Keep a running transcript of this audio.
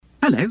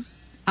Hello,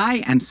 I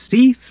am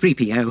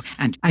C-3PO,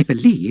 and I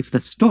believe the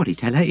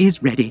storyteller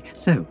is ready.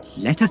 So,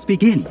 let us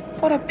begin.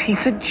 What a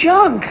piece of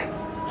junk!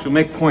 She'll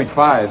make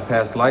 0.5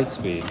 past light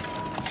speed.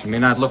 She may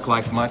not look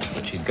like much,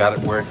 but she's got it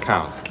where it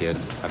counts, kid.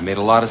 I've made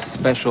a lot of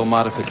special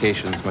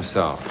modifications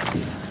myself.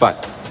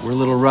 But we're a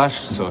little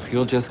rushed, so if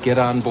you'll just get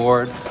on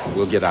board,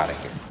 we'll get out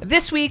of here.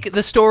 This week,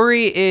 the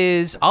story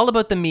is all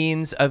about the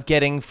means of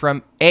getting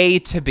from A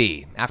to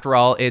B. After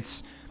all,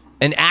 it's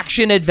an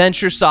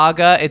action-adventure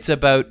saga. It's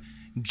about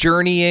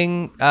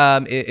journeying.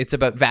 It's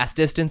about vast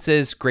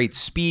distances, great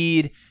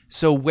speed.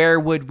 So where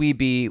would we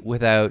be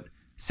without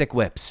sick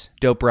whips,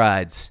 dope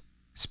rides,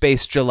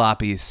 space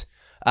jalopies?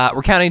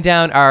 We're counting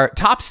down our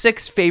top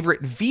 6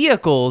 favorite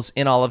vehicles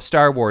in all of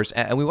Star Wars,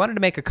 and we wanted to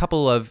make a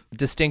couple of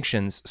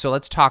distinctions. So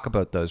let's talk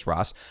about those,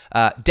 Ross.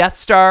 Death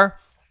Star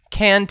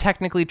can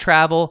technically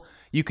travel.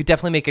 You could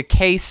definitely make a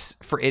case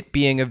for it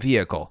being a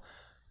vehicle.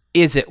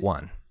 Is it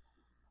one?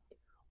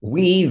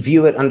 We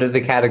view it under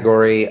the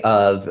category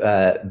of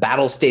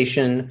battle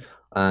station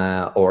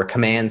or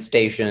command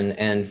station,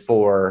 and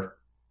for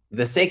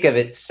the sake of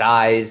its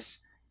size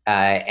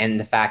and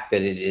the fact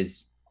that it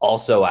is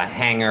also a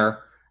hangar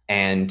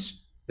and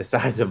the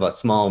size of a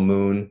small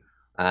moon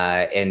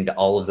and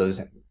all of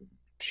those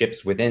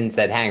ships within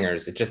said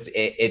hangars,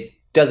 it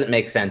doesn't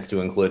make sense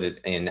to include it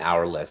in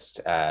our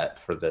list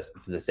for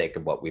the sake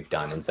of what we've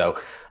done. And so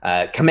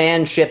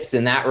command ships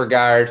in that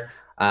regard,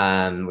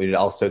 we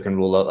also can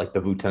rule out like the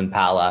Vutun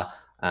Pala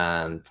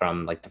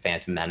from like the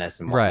Phantom Menace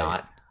and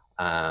whatnot.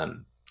 Right.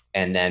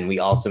 And then we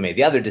also made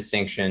the other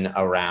distinction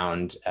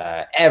around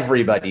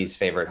everybody's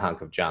favorite hunk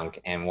of junk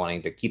and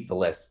wanting to keep the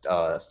list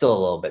still a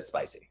little bit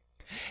spicy.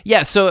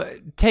 Yeah, so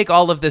take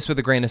all of this with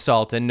a grain of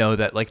salt and know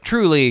that like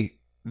truly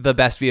the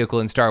best vehicle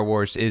in Star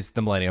Wars is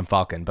the Millennium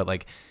Falcon, but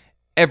like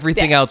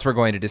everything else we're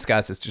going to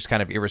discuss is just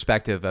kind of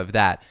irrespective of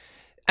that.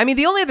 I mean,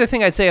 the only other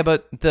thing I'd say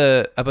about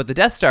the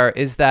Death Star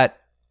is that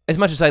as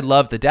much as I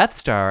love the Death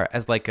Star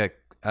as like a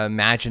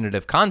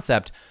imaginative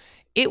concept,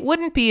 it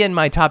wouldn't be in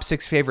my top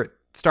 6 favorite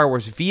Star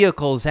Wars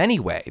vehicles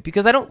anyway,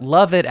 because I don't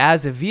love it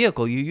as a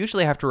vehicle. You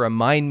usually have to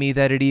remind me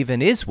that it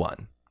even is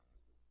one.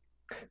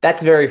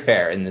 That's very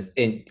fair.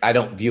 I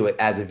don't view it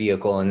as a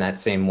vehicle in that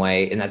same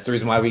way, and that's the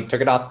reason why we took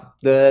it off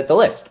the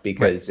list,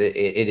 because right.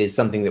 it is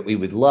something that we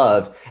would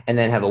love, and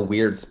then have a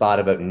weird spot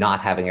about not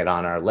having it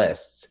on our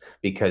lists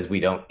because we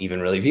don't even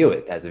really view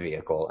it as a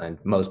vehicle, and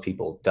most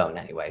people don't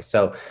anyway.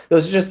 So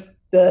those are just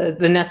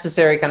the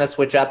necessary kind of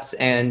switch ups,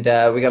 and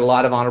we got a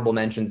lot of honorable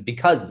mentions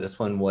because this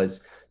one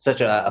was such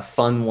a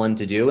fun one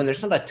to do, and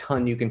there's not a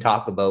ton you can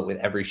talk about with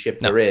every ship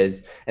there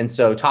is. And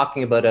so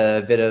talking about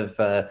a bit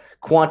of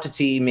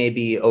quantity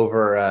maybe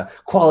over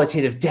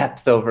qualitative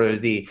depth over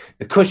the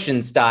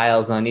cushion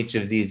styles on each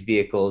of these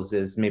vehicles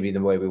is maybe the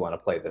way we want to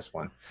play this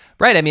one.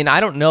 Right. I mean, I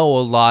don't know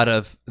a lot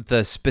of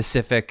the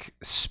specific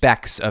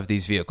specs of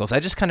these vehicles. I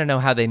just kind of know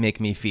how they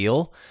make me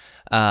feel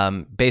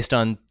based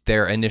on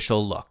their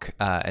initial look.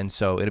 And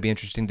so it'll be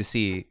interesting to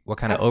see what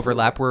kind of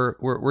overlap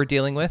we're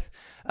dealing with.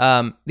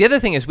 The other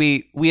thing is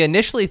we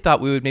initially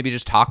thought we would maybe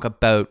just talk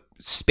about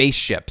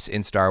spaceships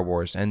in Star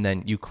Wars, and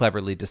then you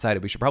cleverly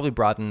decided we should probably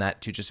broaden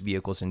that to just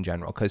vehicles in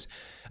general, because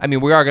I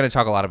mean we are going to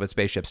talk a lot about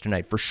spaceships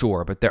tonight for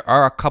sure, but there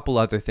are a couple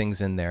other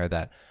things in there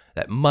that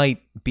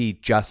might be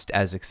just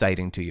as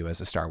exciting to you as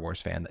a Star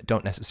Wars fan that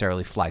don't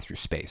necessarily fly through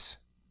space.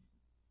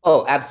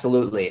 Oh,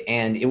 absolutely.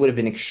 And it would have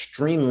been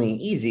extremely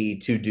easy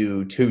to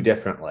do 2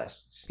 different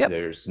lists. Yep.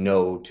 There's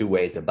no 2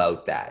 ways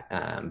about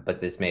that. But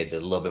this made it a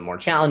little bit more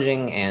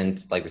challenging.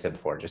 And like we said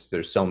before, just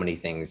there's so many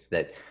things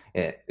that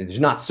there's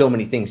not so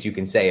many things you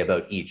can say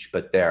about each,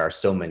 but there are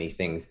so many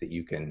things that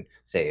you can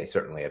say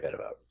certainly a bit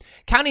about.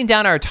 Counting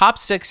down our top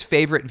 6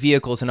 favorite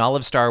vehicles in all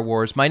of Star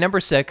Wars, my number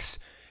 6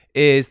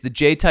 is the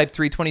J-Type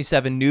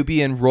 327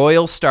 Nubian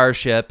Royal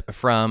Starship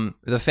from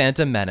The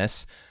Phantom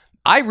Menace.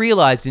 I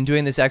realized in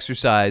doing this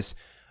exercise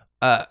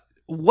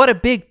what a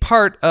big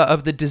part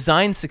of the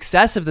design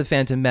success of the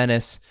Phantom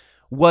Menace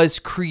was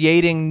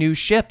creating new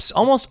ships.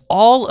 Almost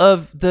all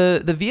of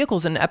the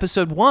vehicles in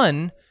Episode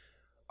 1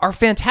 are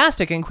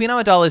fantastic, and Queen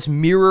Amidala's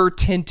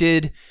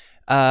mirror-tinted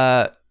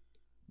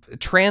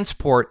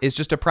transport is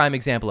just a prime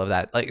example of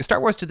that. Like Star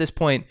Wars to this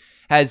point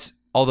has,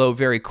 although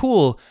very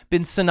cool,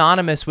 been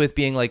synonymous with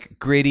being like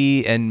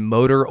gritty and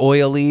motor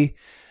oily,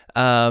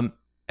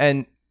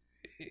 and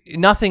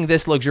nothing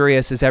this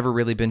luxurious has ever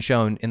really been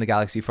shown in the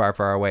galaxy far,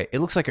 far away. It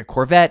looks like a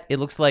Corvette. It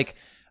looks like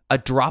a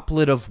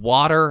droplet of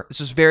water. It's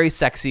just very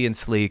sexy and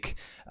sleek.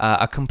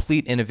 A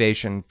complete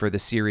innovation for the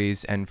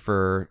series and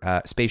for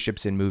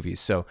spaceships in movies.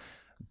 So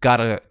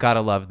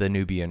gotta love the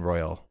Nubian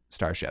Royal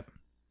Starship.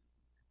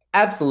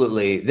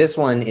 Absolutely. This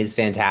one is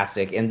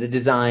fantastic. And the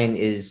design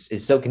is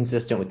so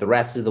consistent with the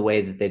rest of the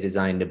way that they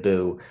designed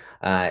Naboo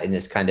in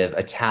this kind of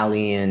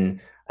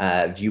Italian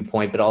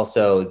viewpoint, but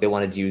also they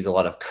wanted to use a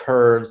lot of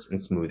curves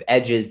and smooth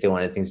edges. They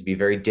wanted things to be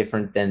very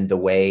different than the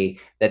way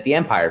that the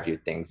Empire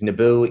viewed things.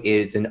 Naboo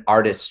is an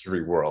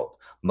artistry world.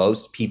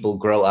 Most people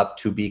grow up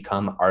to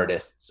become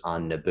artists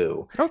on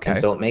Naboo. Okay. And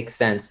so it makes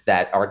sense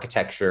that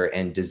architecture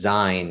and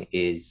design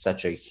is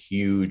such a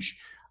huge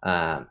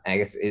I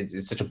guess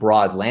it's such a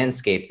broad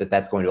landscape that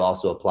that's going to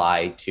also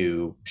apply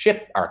to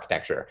ship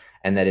architecture,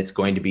 and that it's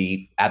going to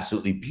be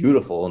absolutely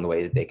beautiful in the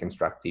way that they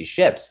construct these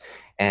ships.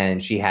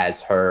 And she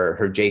has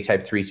her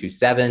J-Type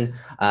 327,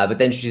 but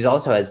then she's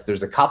also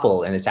there's a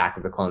couple in Attack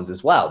of the Clones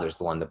as well. There's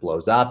the one that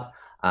blows up,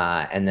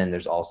 and then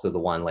there's also the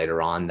one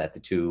later on that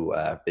that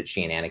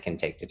she and Anakin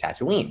take to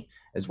Tatooine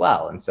as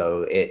well. And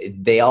so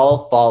they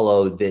all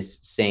follow this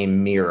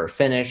same mirror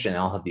finish, and they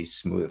all have these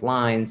smooth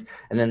lines.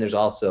 And then there's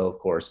also, of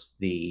course,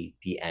 the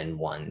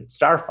N1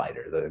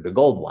 Starfighter, the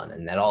gold one,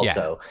 and that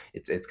also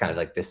it's kind of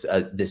like this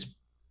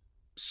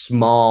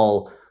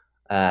small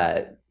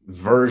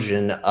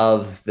version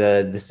of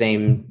the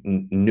same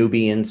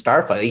Nubian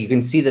Starfighter. You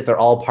can see that they're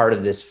all part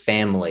of this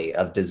family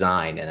of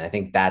design, and I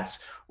think that's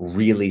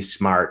really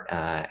smart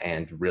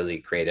and really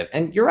creative.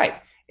 And you're right.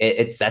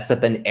 It sets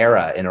up an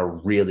era in a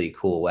really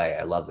cool way.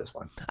 I love this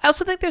one. I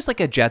also think there's like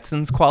a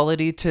Jetsons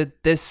quality to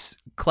this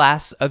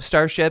class of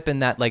starship, in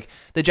that like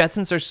the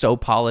Jetsons are so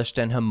polished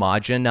and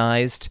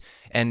homogenized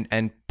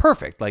and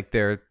perfect. Like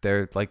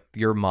they're like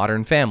your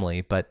modern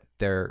family, but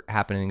they're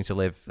happening to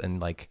live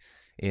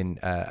in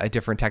a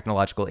different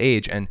technological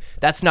age, and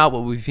that's not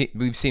what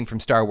we've seen from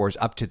Star Wars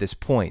up to this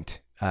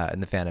point in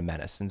the Phantom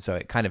Menace. And so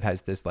it kind of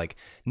has this like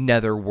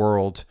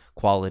netherworld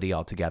quality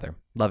altogether.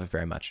 Love it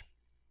very much.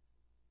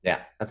 Yeah,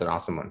 that's an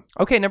awesome one.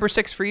 Okay, number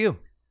 6 for you.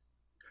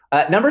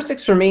 Number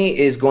 6 for me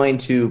is going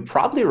to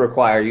probably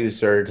require you,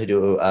 sir, to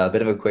do a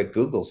bit of a quick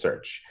Google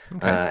search.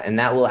 Okay. And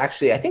that will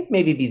actually, I think,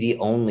 maybe be the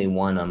only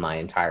one on my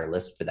entire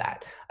list for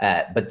that.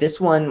 But this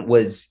one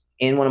was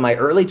in one of my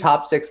early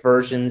top 6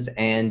 versions,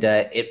 and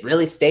it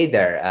really stayed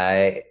there.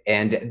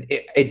 And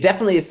it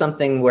definitely is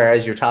something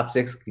whereas your top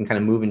 6 can kind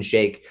of move and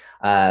shake.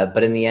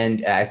 But in the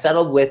end, I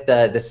settled with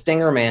the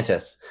Stinger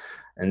Mantis.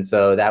 And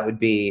so that would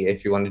be,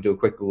 if you want to do a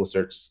quick Google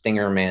search,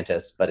 Stinger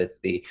Mantis, but it's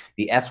the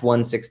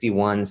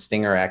S-161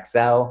 Stinger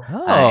XL,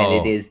 and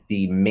it is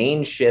the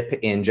main ship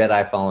in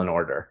Jedi Fallen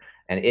Order,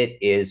 and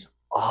it is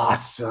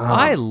awesome.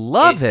 I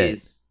love it. It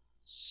is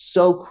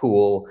so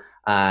cool.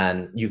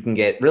 You can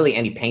get really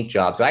any paint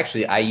job. So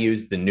actually, I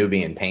used the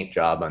Nubian paint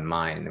job on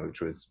mine,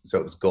 it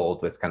was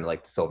gold with kind of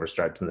like the silver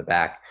stripes in the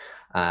back.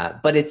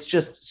 But it's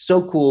just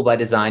so cool by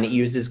design. It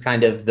uses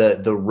kind of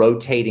the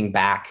rotating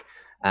back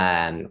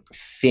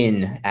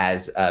fin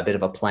as a bit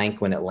of a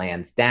plank when it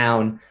lands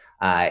down.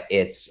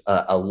 It's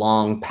a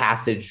long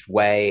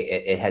passageway.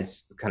 It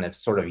has kind of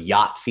sort of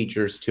yacht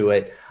features to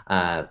it,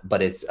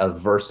 but it's a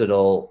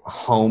versatile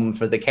home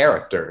for the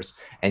characters.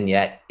 And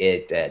yet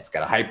it's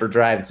got a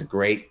hyperdrive. It's a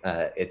great,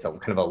 it's a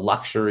kind of a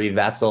luxury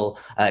vessel.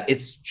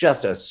 It's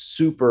just a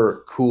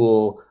super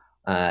cool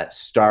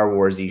Star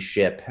Warsy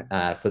ship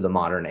for the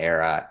modern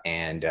era.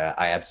 And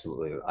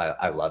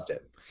I loved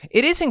it.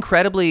 It is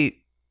incredibly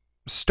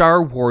Star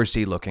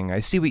Warsy looking. I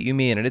see what you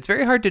mean, and it's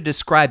very hard to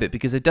describe it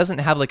because it doesn't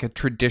have like a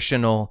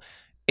traditional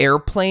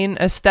airplane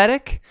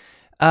aesthetic.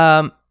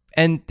 And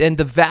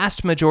the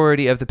vast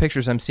majority of the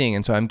pictures I'm seeing,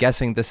 and so I'm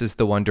guessing this is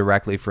the one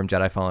directly from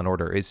Jedi Fallen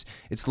Order,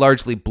 it's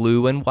largely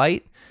blue and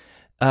white.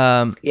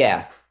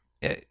 Yeah.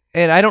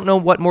 And I don't know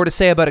what more to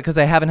say about it because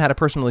I haven't had a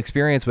personal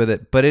experience with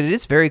it, but it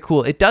is very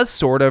cool. It does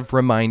sort of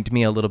remind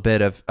me a little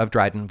bit of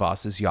Dryden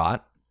Voss's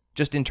yacht.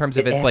 Just in terms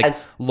of its like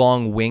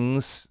long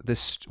wings,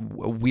 this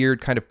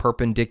weird kind of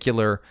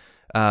perpendicular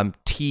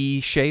T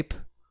shape.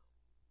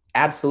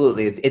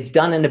 Absolutely, it's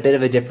done in a bit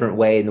of a different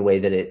way, in the way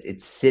that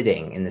it's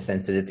sitting, in the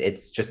sense that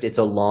it's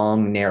a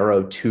long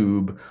narrow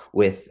tube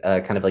with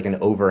kind of like an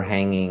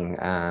overhanging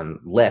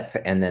lip,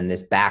 and then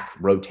this back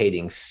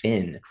rotating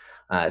fin.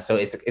 So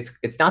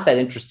it's not that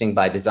interesting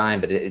by design,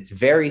 but it's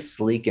very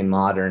sleek and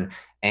modern.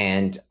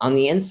 And on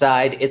the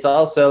inside, it's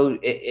also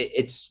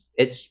it's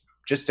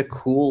just a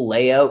cool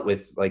layout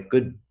with like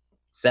good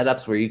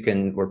setups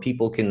where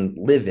people can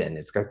live in.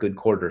 It's got good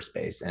quarter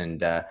space,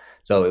 and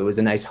so it was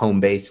a nice home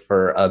base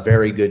for a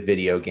very good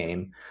video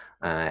game.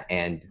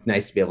 And it's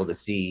nice to be able to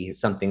see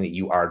something that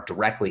you are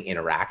directly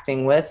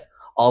interacting with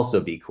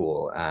also be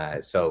cool.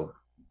 So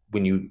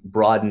when you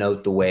broaden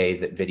out the way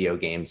that video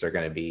games are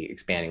going to be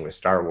expanding with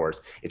Star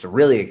Wars, it's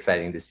really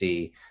exciting to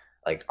see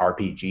like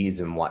RPGs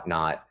and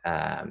whatnot,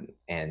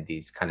 and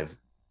these kind of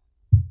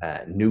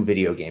new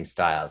video game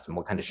styles, and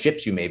what kind of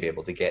ships you may be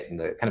able to get, and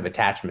the kind of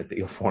attachment that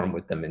you'll form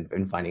with them,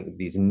 and finding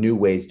these new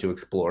ways to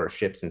explore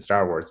ships in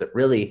Star Wars that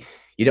really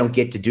you don't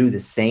get to do the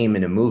same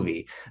in a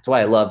movie. That's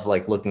why I love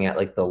like looking at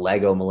like the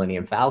Lego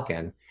Millennium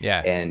Falcon,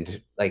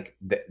 and like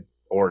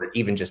or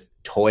even just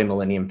toy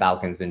Millennium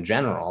Falcons in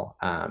general,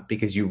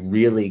 because you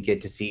really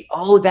get to see,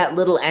 that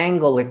little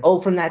angle, like,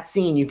 from that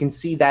scene, you can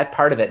see that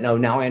part of it. No,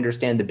 now I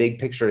understand the big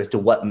picture as to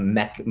what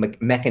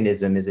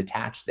mechanism is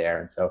attached there.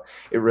 And so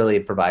it really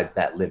provides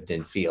that lived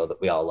in feel that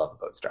we all love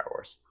about Star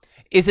Wars.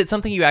 Is it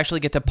something you actually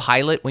get to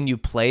pilot when you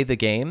play the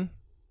game?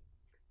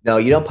 No,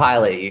 you don't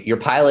pilot. Your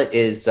pilot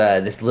is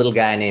this little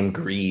guy named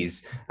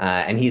Grease,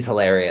 and he's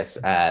hilarious.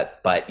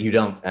 But you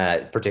don't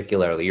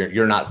particularly.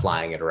 You're not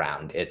flying it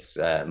around. It's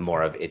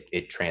more of it.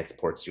 It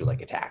transports you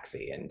like a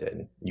taxi,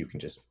 and you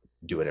can just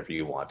do whatever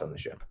you want on the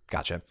ship.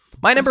 Gotcha.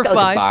 My number It's got,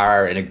 like, five. a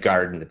bar and a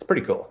garden. It's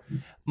pretty cool.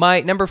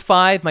 My number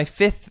five, my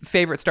fifth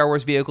favorite Star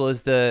Wars vehicle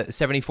is the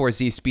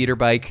 74Z speeder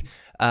bike.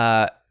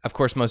 Of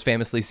course, most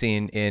famously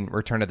seen in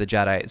Return of the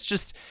Jedi. It's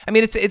just, I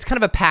mean, it's kind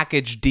of a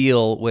package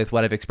deal with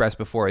what I've expressed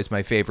before is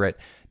my favorite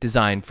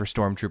design for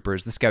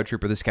Stormtroopers, the Scout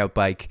Trooper, the Scout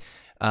bike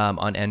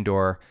on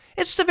Endor.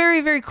 It's just a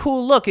very, very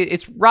cool look.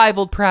 It's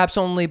rivaled perhaps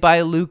only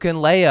by Luke and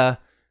Leia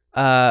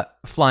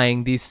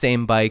flying these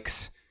same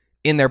bikes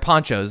in their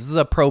ponchos. This is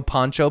a pro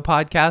poncho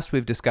podcast.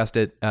 We've discussed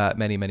it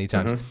many, many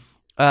times.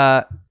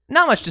 Not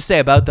much to say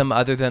about them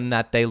other than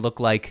that they look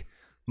like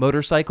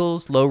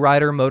motorcycles,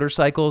 lowrider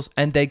motorcycles,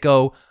 and they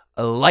go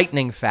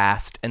lightning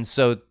fast. And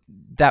so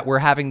that we're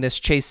having this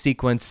chase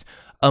sequence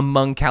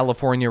among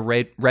California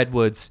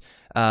redwoods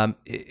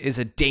is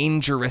a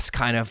dangerous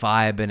kind of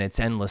vibe, and it's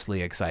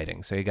endlessly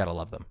exciting. So you got to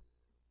love them.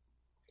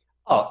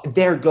 Oh,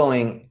 they're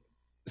going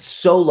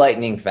so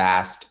lightning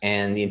fast,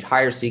 and the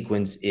entire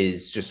sequence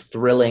is just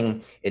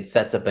thrilling. It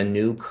sets up a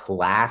new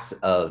class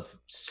of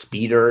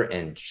speeder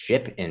and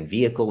ship and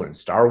vehicle in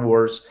Star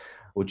Wars,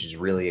 which is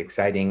really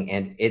exciting.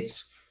 And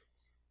it's,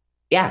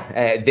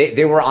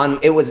 they were on,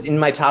 it was in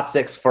my top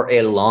 6 for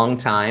a long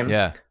time.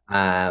 Yeah.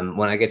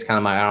 When I get to kind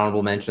of my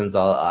honorable mentions,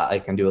 I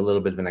can do a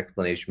little bit of an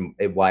explanation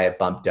why it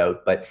bumped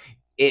out, but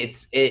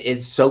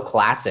it's so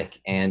classic.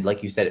 And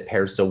like you said, it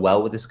pairs so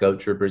well with the Scout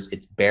Troopers.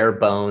 It's bare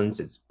bones.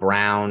 It's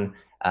brown.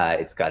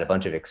 It's got a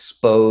bunch of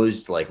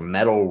exposed like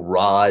metal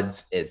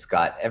rods. It's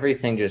got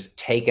everything just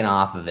taken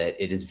off of it.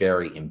 It is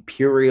very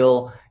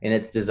Imperial in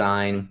its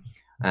design.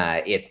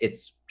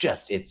 It's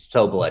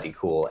so bloody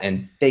cool.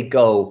 And they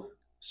go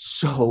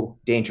so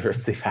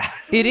dangerously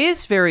fast. It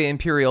is very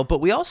Imperial, but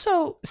we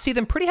also see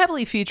them pretty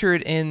heavily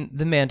featured in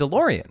The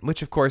Mandalorian,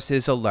 which of course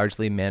is a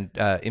largely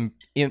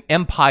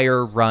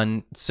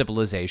Empire-run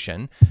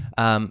civilization.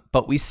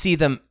 But we see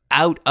them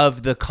out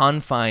of the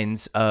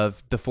confines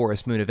of the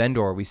Forest Moon of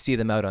Endor. We see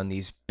them out on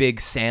these big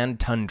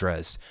sand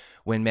tundras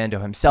when Mando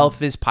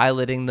himself is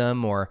piloting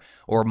them, or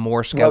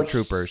more Scout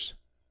Troopers.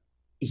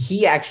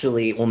 He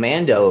actually,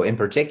 Mando in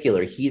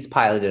particular, he's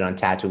piloted on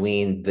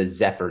Tatooine the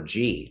Zephyr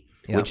G.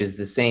 Yep. Which is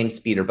the same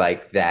speeder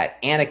bike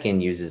that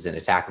Anakin uses in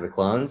Attack of the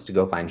Clones to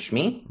go find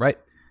Shmi. Right.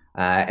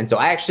 And so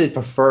I actually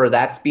prefer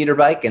that speeder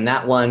bike, and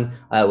that one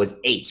was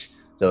 8.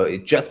 So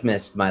it just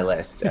missed my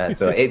list.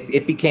 So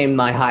it became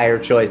my higher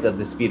choice of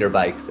the speeder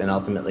bikes and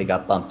ultimately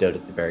got bumped out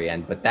at the very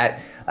end. But that,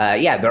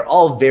 they're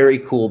all very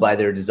cool by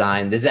their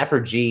design. The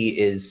Zephyr G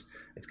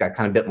it's got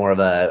kind of a bit more of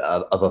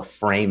a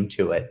frame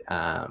to it.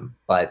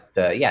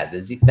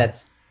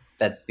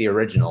 That's the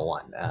original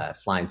one,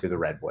 flying through the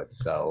redwoods.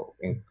 So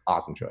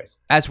awesome choice.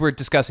 As we're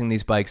discussing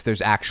these bikes,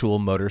 there's actual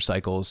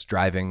motorcycles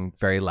driving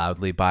very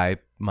loudly by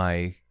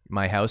my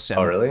house. And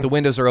oh, really? The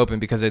windows are open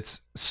because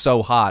it's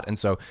so hot. And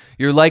so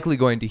you're likely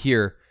going to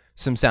hear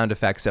some sound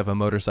effects of a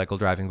motorcycle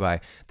driving by.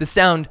 The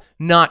sound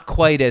not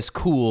quite as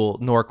cool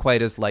nor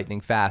quite as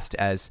lightning fast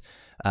as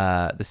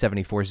the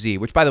 74Z,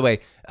 which, by the way,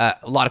 a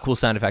lot of cool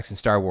sound effects in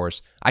Star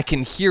Wars. I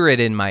can hear it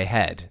in my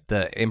head.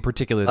 In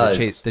particular,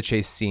 the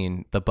chase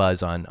scene, the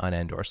buzz on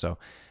Endor. So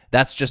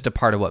that's just a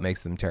part of what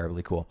makes them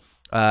terribly cool.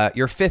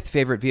 Your fifth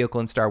favorite vehicle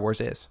in Star Wars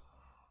is?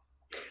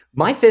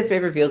 My fifth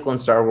favorite vehicle in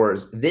Star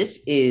Wars.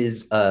 This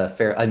is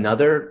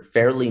another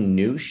fairly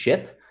new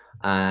ship,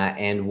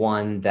 and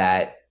one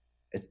that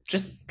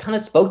just kind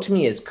of spoke to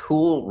me as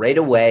cool right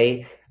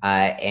away.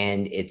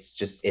 And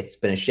it's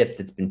been a ship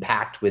that's been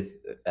packed with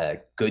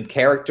good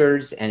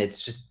characters, and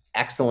it's just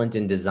excellent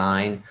in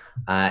design.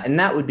 And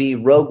that would be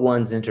Rogue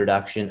One's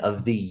introduction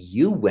of the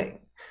U-Wing.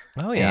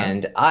 Oh, yeah.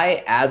 And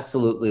I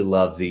absolutely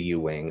love the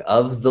U-Wing.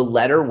 Of the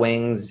letter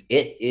wings,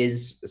 it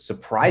is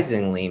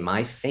surprisingly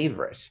my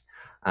favorite.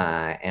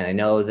 And I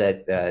know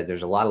that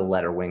there's a lot of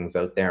letter wings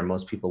out there.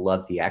 Most people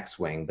love the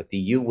X-Wing, but the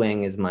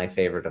U-Wing is my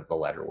favorite of the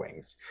letter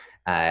wings.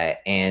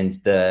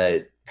 And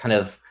the kind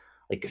of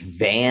like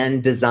van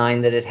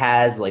design that it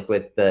has, like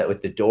with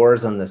the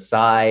doors on the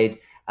side,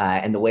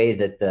 and the way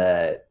that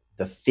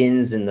the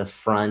fins in the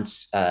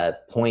front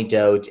point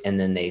out, and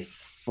then they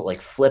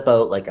flip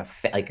out like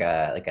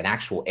an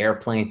actual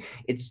airplane.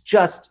 It's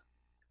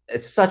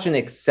such an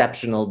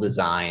exceptional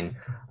design.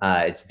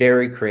 It's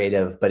very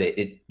creative, but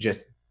it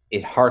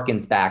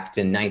harkens back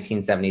to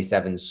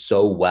 1977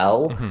 so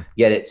well,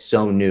 yet it's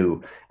so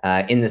new,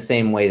 in the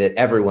same way that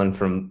everyone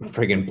from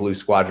friggin' Blue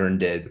Squadron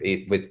did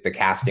with the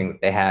casting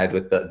that they had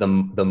with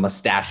the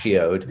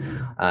mustachioed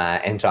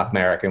Antok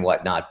Merrick and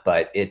whatnot.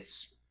 But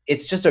it's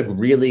just a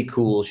really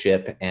cool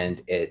ship,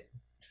 and it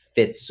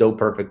fits so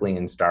perfectly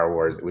in Star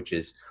Wars, which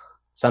is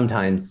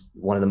sometimes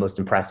one of the most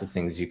impressive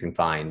things you can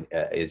find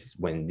is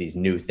when these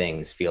new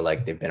things feel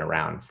like they've been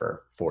around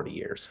for 40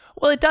 years.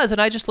 Well, it does. And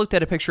I just looked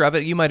at a picture of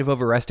it. You might have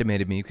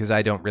overestimated me because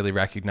I don't really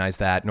recognize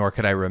that, nor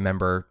could I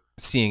remember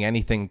seeing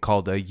anything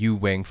called a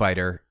U-Wing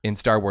fighter in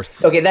Star Wars.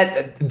 Okay,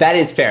 that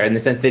is fair in the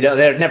sense they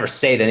never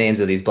say the names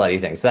of these bloody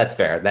things. So that's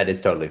fair. That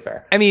is totally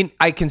fair. I mean,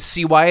 I can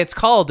see why it's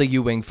called a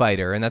U-Wing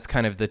fighter, and that's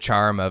kind of the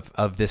charm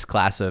of this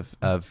class of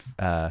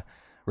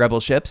rebel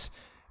ships.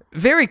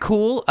 Very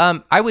cool.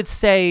 I would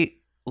say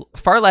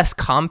far less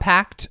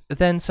compact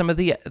than some of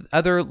the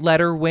other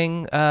letter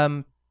wing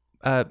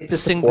It's a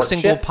support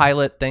single ship.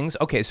 pilot things.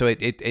 Okay, so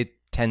it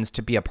tends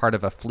to be a part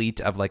of a fleet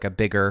of like a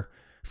bigger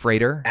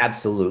freighter.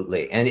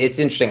 Absolutely. And it's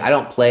interesting. I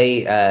don't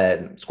play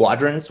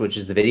Squadrons, which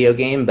is the video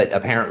game, but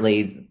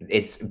apparently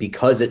it's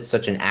because it's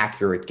such an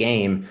accurate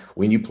game.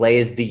 When you play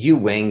as the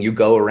U-Wing, you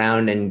go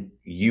around and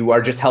you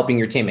are just helping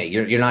your teammate.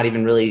 You're not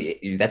even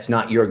really, that's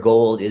not your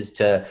goal, is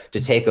to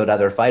take out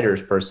other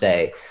fighters per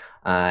se.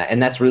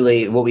 And that's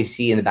really what we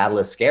see in the Battle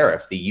of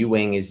Scarif. The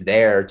U-Wing is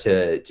there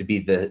to be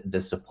the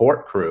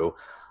support crew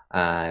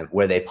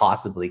where they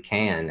possibly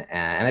can.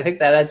 And I think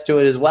that adds to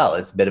it as well.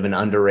 It's a bit of an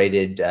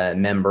underrated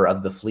member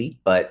of the fleet,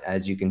 but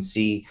as you can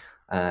see,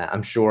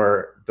 I'm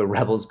sure the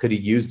Rebels could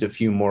have used a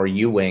few more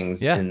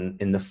U-Wings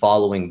in the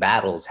following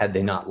battles had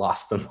they not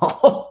lost them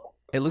all.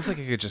 It looks like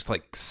it could just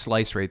like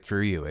slice right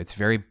through you. It's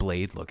very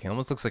blade looking.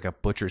 Almost looks like a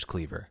butcher's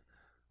cleaver.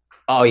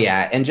 Oh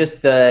yeah, and just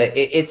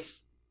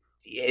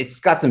it's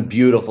got some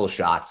beautiful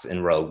shots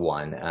in Rogue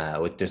One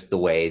with just the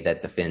way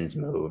that the fins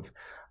move,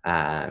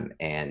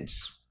 and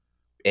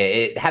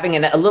it having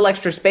a little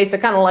extra space. I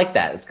kind of like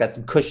that. It's got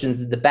some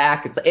cushions in the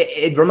back.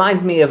 It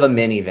reminds me of a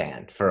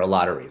minivan for a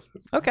lot of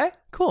reasons. Okay,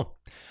 cool.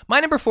 My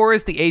number 4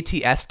 is the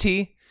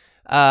AT-ST,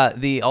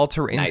 the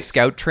all-terrain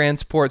scout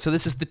transport. So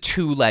this is the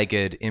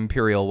two-legged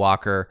Imperial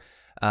Walker.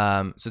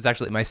 So it's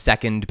actually my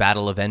second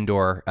Battle of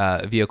Endor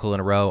vehicle in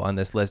a row on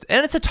this list.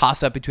 And it's a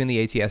toss-up between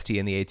the AT-ST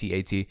and the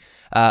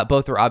AT-AT.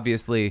 Both are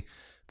obviously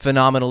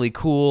phenomenally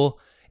cool,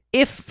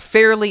 if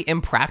fairly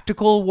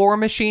impractical war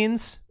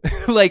machines.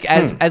 Like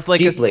as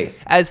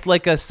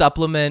like a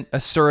supplement, a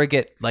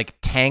surrogate like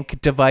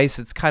tank device.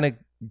 It's kind of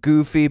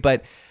goofy,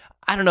 but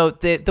I don't know,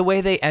 the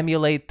way they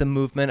emulate the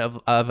movement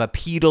of a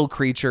pedal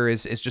creature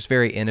is just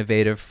very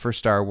innovative for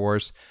Star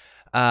Wars.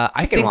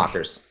 I think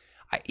walkers.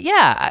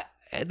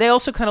 They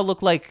also kind of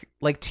look like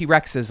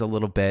T-Rexes a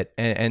little bit,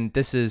 and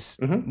this is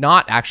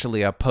not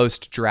actually a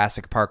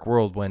post-Jurassic Park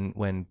world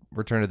when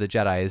Return of the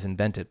Jedi is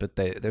invented, but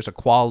there's a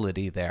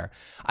quality there.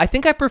 I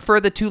think I prefer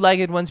the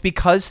two-legged ones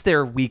because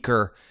they're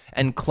weaker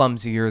and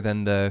clumsier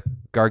than the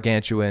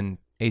gargantuan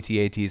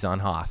AT-ATs on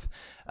Hoth.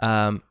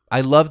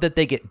 I love that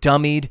they get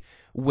dummied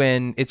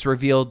when it's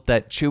revealed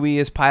that Chewie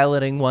is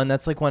piloting one.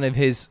 That's like one of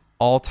his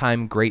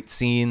all-time great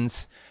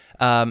scenes.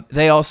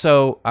 They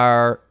also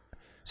are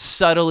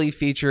subtly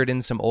featured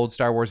in some old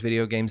Star Wars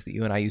video games that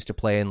you and I used to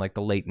play in like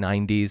the late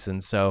 90s.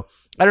 And so,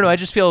 I don't know, I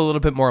just feel a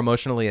little bit more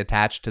emotionally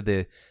attached to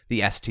the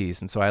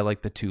STs. And so I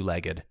like the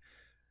two-legged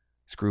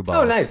screwballs.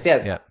 Oh, nice.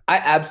 Yeah. I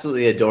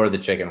absolutely adore the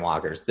chicken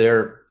walkers.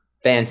 They're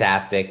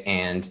fantastic.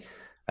 And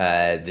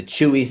the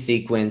Chewie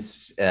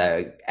sequence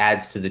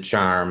adds to the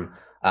charm.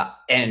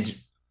 And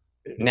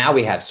now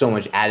we have so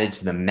much added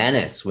to the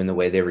menace when the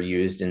way they were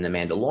used in The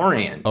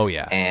Mandalorian. Oh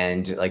yeah.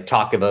 And like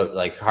talk about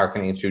like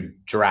hearkening to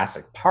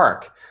Jurassic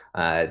Park.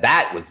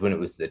 That was when it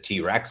was the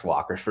T-Rex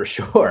walker for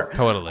sure.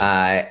 Totally.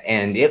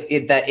 And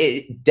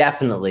it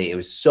definitely, it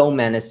was so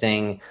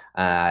menacing.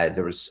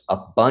 There was a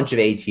bunch of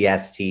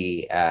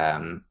AT-ST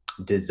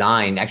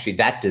design. Actually,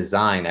 that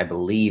design, I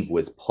believe,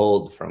 was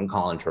pulled from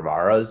Colin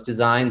Trevorrow's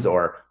designs,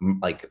 or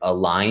like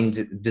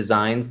aligned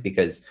designs,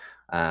 because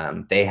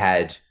they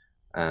had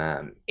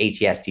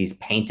AT-STs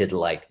painted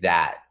like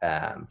that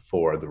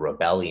for the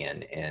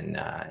Rebellion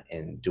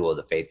in Duel of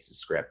the Fates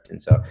script,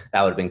 and so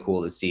that would have been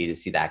cool to see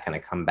that kind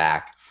of come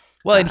back.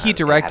 Well, and he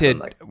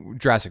directed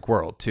Jurassic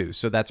World too,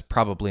 so that's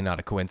probably not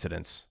a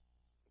coincidence.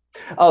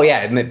 Oh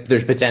yeah,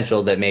 there's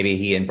potential that maybe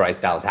he and Bryce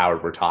Dallas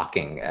Howard were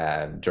talking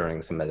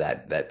during some of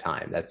that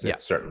time. That's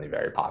certainly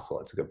very possible.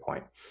 That's a good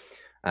point.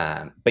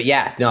 But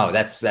yeah, no,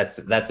 that's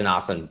an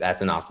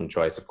awesome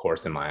choice. Of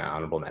course, in my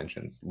honorable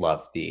mentions,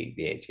 love the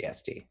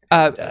AT-ST.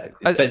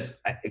 It's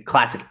a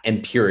classic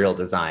Imperial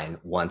design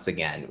once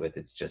again, with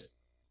its just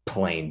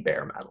plain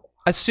bare metal.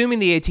 Assuming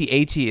the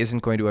AT-AT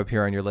isn't going to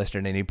appear on your list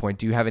at any point,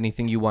 do you have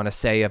anything you want to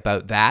say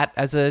about that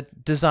as a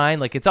design?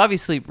 Like, it's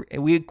obviously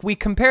we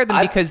compare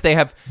them because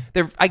they're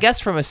I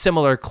guess from a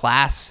similar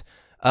class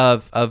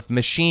of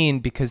machine,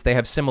 because they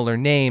have similar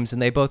names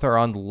and they both are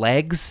on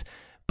legs.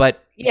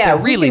 But yeah,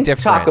 they're really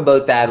different. Talk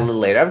about that a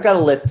little later. I've got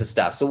a list of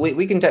stuff, so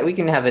we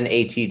can have an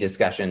AT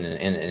discussion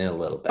in a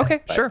little bit. Okay,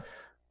 sure.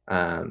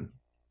 My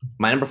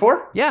number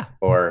 4? Yeah.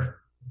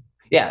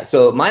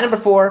 So my number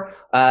 4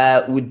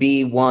 would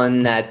be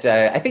one that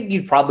I think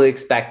you'd probably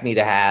expect me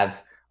to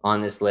have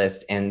on this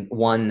list, and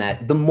one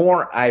that the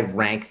more I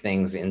rank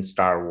things in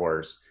Star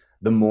Wars,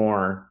 the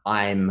more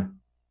I'm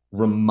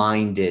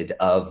reminded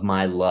of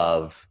my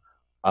love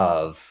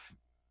of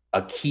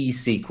a key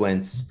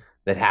sequence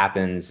that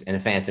happens in A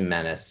Phantom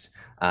Menace.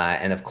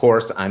 And of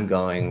course, I'm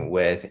going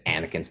with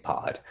Anakin's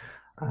pod.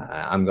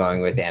 I'm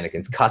going with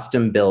Anakin's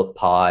custom-built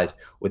pod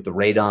with the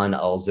Radon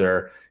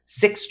Ulzer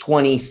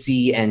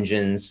 620C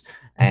engines.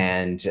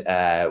 And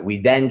we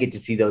then get to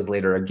see those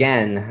later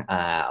again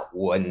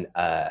when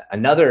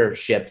another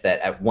ship that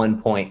at one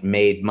point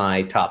made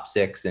my top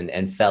 6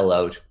 and fell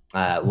out,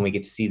 when we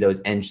get to see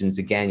those engines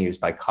again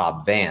used by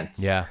Cobb Vanth.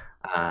 Yeah.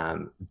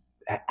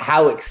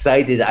 how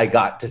excited I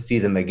got to see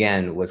them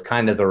again was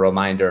kind of the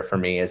reminder for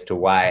me as to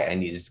why I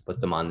needed to put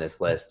them on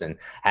this list. And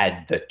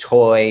had the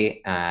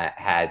toy,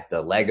 had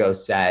the Lego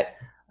set,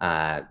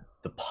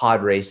 the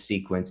pod race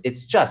sequence.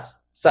 It's just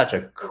such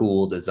a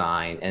cool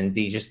design, and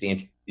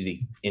the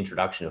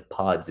introduction of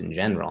pods in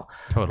general.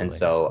 Totally. And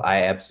so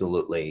I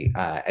absolutely,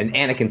 and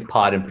Anakin's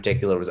pod in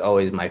particular was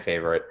always my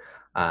favorite.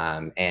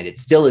 And it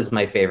still is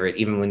my favorite,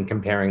 even when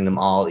comparing them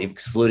all,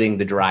 excluding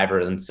the driver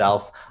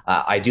himself.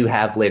 I do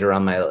have later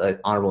on my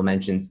honorable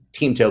mentions,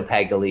 Team Toe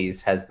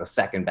Pegales has the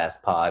second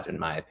best pod, in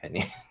my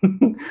opinion.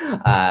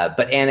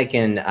 But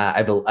Anakin,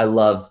 I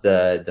love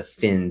the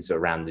fins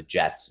around the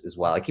jets as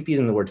well. I keep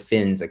using the word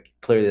fins. Like,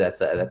 clearly,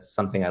 that's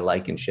something I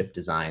like in ship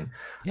design.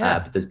 Yeah.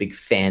 But those big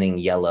fanning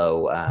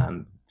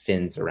yellow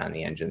fins around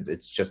the engines,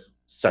 it's just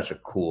such a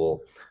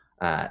cool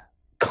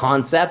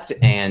concept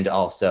and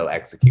also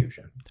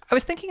execution. I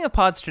was thinking of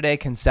pods today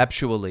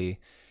conceptually,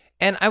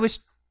 and I was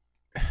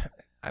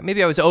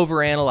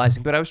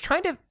overanalyzing, but I was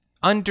trying to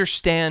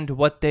understand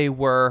what they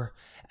were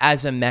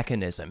as a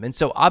mechanism. And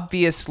so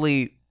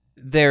obviously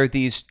they're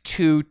these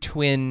two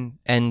twin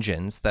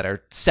engines that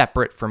are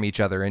separate from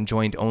each other and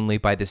joined only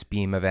by this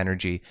beam of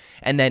energy.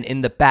 And then in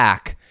the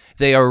back,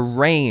 they are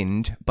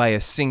reined by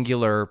a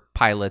singular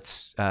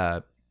pilot's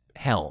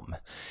helm.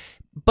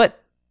 But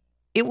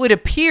it would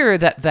appear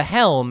that the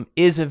helm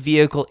is a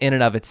vehicle in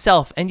and of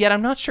itself, and yet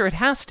I'm not sure it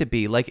has to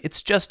be. Like,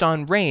 it's just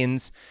on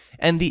reins,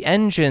 and the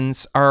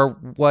engines are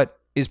what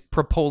is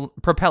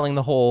propelling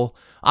the whole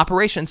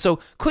operation.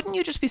 So couldn't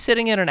you just be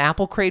sitting in an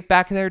apple crate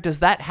back there? Does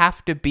that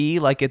have to be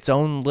like its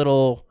own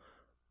little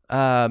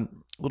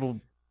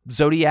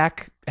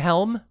Zodiac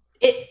helm?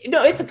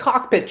 It's a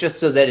cockpit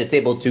just so that it's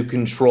able to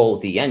control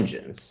the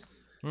engines.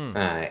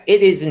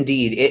 It is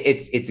indeed.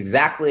 It's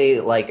exactly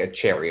like a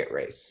chariot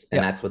race,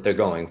 and that's what they're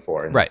going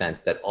for, in the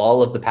sense that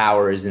all of the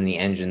power is in the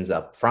engines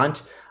up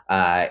front.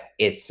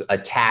 It's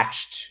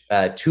attached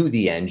to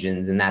the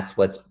engines, and that's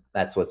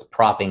what's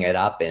propping it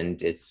up.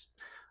 And it's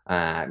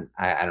I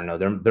don't know.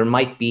 There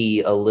might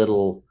be a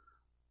little.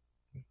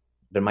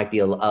 There might be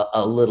a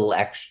little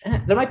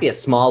extra. There might be a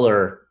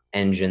smaller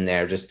engine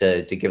there just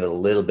to give it a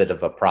little bit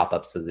of a prop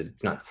up so that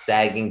it's not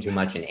sagging too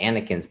much in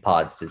Anakin's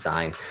pod's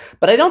design.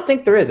 But I don't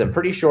think there is. I'm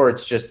pretty sure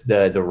it's just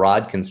the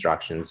rod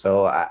construction.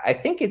 So I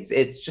think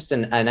it's just a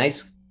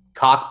nice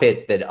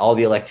cockpit that all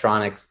the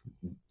electronics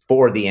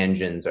for the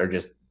engines are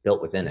just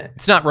built within it.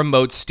 It's not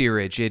remote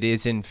steerage. It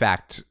is in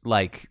fact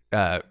like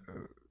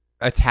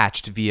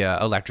attached via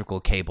electrical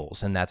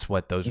cables, and that's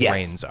what those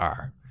reins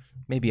are.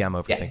 Maybe I'm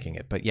overthinking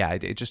it, but yeah,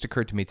 it just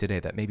occurred to me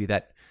today that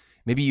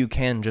maybe you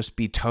can just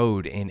be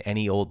towed in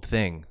any old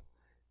thing,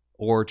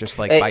 or just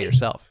like by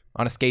yourself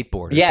on a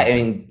skateboard. Yeah, I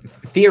mean,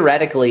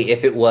 theoretically,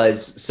 if it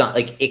was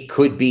it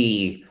could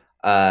be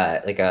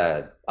like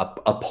a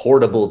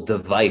portable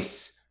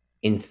device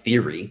in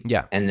theory.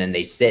 Yeah, and then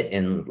they sit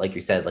in, like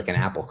you said, like an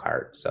apple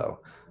cart. So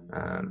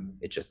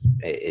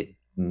it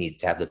needs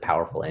to have the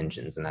powerful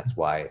engines, and that's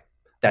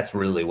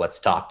really what's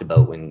talked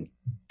about when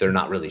they're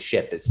not really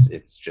ship.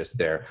 It's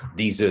just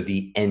these are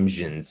the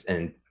engines,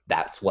 and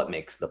that's what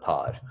makes the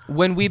pod.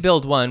 When we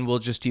build one, we'll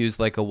just use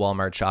like a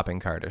Walmart shopping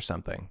cart or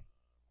something.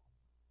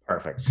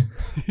 Perfect.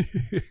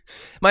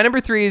 My number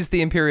 3 is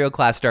the Imperial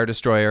class Star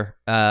Destroyer.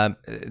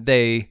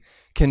 They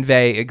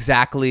convey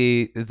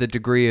exactly the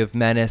degree of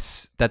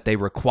menace that they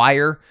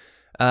require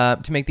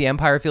to make the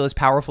Empire feel as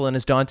powerful and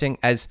as daunting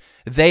as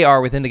they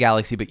are within the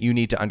galaxy, but you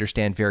need to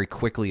understand very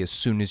quickly as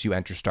soon as you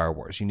enter Star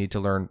Wars. You need to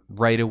learn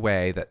right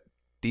away that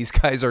these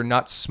guys are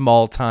not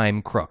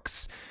small-time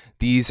crooks.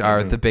 These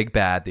are the big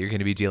bad that you're going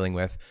to be dealing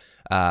with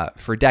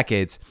for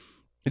decades.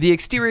 The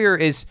exterior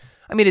is,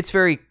 it's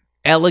very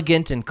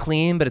elegant and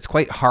clean, but it's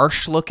quite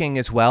harsh looking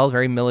as well,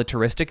 very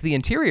militaristic. The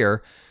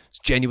interior is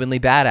genuinely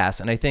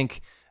badass, and I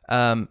think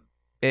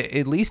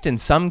at least in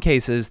some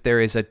cases, there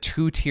is a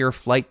 2-tier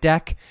flight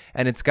deck,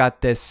 and it's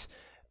got this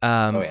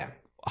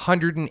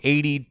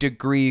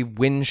 180-degree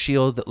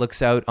windshield that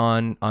looks out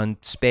on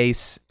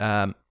space.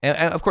 And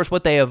of course,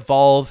 what they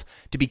evolve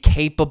to be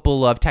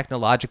capable of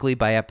technologically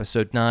by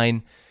Episode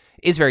 9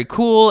 is very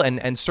cool,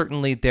 and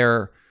certainly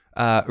their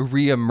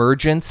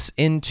reemergence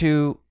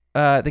into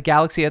the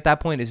galaxy at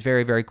that point is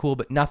very, very cool,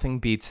 but nothing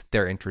beats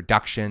their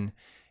introduction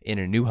in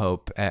A New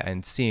Hope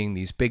and seeing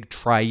these big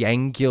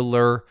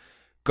triangular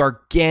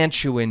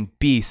gargantuan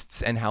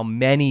beasts and how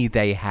many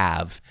they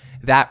have.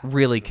 That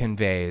really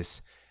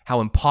conveys how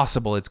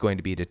impossible it's going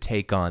to be to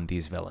take on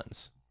these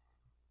villains.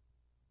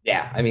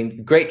 Yeah,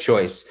 great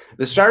choice.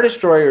 The Star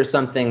Destroyer is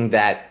something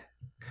that,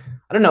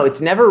 I don't know,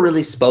 it's never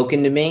really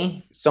spoken to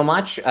me so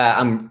much.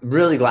 I'm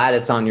really glad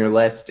it's on your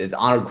list. It's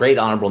a great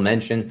honorable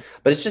mention,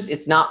 but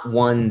it's not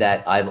one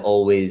that I've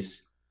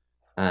always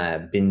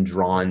been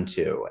drawn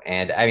to.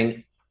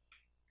 And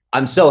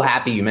I'm so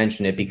happy you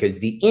mentioned it, because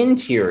the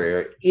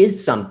interior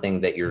is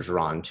something that you're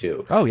drawn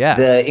to. Oh, yeah.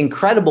 The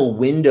incredible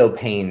window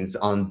panes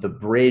on the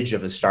bridge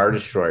of a Star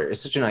Destroyer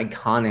is such an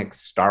iconic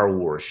Star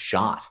Wars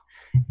shot.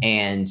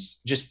 And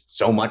just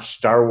so much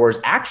Star Wars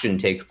action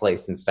takes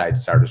place inside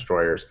Star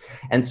Destroyers.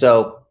 And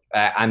so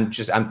I'm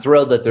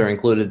thrilled that they're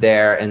included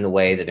there in the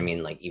way that, I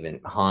mean, like even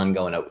Han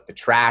going out with the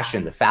trash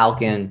and the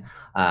Falcon,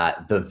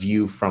 the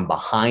view from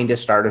behind a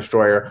Star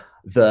Destroyer,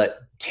 the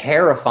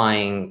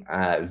terrifying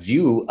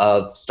view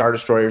of Star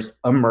Destroyers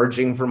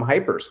emerging from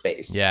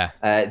hyperspace. Yeah.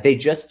 They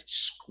just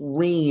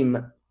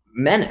scream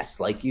menace,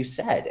 like you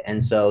said.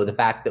 And so the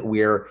fact that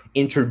we're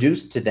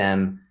introduced to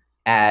them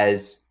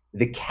as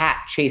the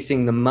cat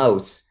chasing the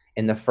mouse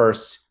in the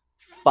first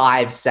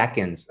 5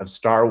 seconds of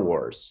Star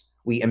Wars,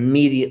 we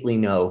immediately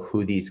know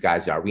who these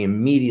guys are. We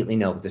immediately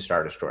know what the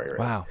Star Destroyer is.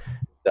 Wow.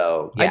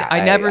 So yeah,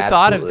 I never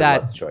thought of absolutely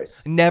that. love the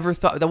choice. Never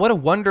thought that. What a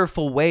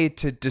wonderful way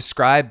to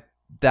describe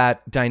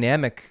that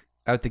dynamic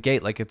out the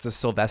gate. Like it's a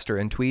Sylvester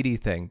and Tweety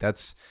thing.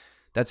 That's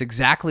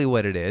exactly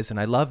what it is. And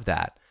I love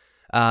that.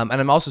 And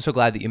I'm also so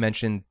glad that you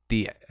mentioned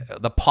the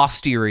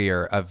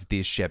posterior of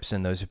these ships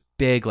and those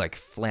big, like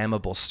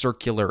flammable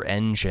circular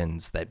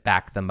engines that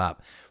back them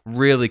up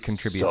really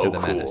contribute So to the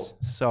cool. menace.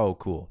 So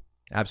cool.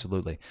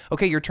 Absolutely.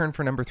 Okay, your turn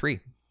for number 3.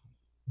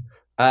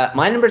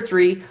 My number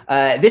 3,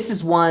 this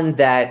is one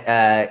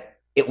that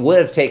it would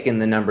have taken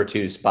the number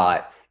 2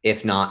 spot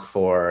if not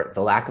for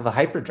the lack of a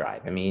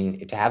hyperdrive. I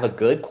mean, to have a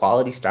good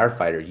quality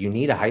starfighter, you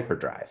need a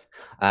hyperdrive.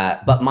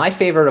 But my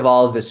favorite of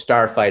all of the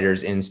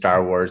starfighters in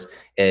Star Wars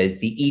is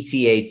the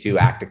ETA-2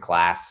 Acta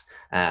class.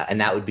 And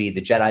that would be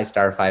the Jedi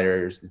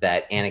starfighters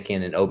that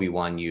Anakin and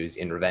Obi-Wan use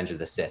in Revenge of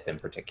the Sith in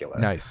particular.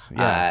 Nice.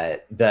 Yeah.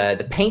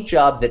 The paint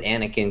job that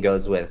Anakin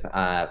goes with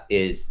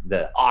is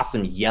the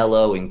awesome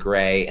yellow and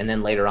gray. And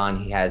then later on,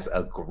 he has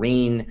a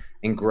green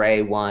and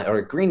gray one, or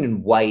a green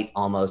and white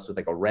almost, with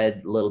like a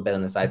red little bit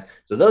on the sides.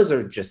 So those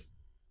are just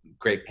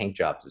great paint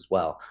jobs as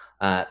well.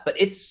 But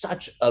it's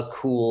such a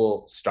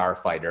cool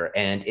starfighter,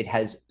 and it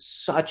has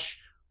such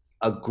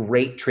a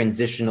great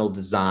transitional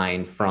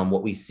design from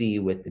what we see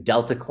with the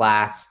Delta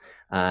class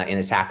in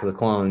Attack of the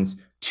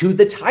Clones to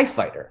the TIE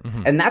Fighter.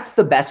 Mhm. And that's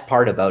the best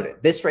part about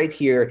it. This right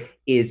here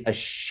is a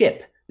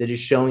ship that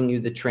is showing you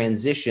the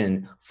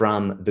transition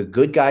from the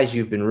good guys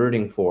you've been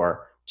rooting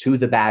for to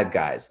the bad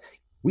guys.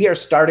 We are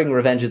starting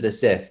Revenge of the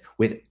Sith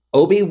with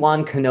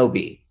Obi-Wan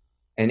Kenobi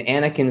and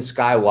Anakin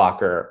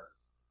Skywalker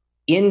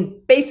in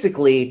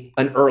basically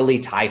an early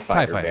TIE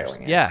Fighter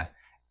variant. Yeah.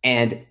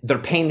 And they're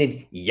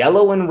painted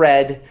yellow and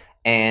red.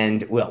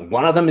 And well,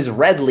 one of them is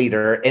Red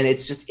Leader, and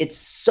it's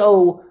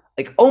so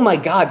like, oh my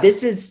God,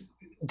 this is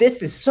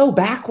so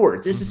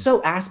backwards. This is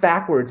so ass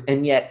backwards,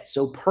 and yet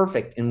so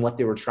perfect in what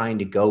they were trying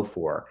to go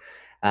for.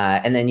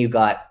 And then you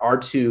got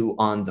R2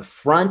 on the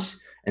front,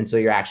 and so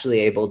you're actually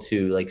able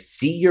to like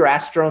see your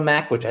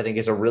astromech, which I think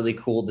is a really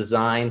cool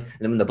design. And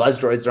then when the buzz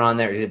droids are on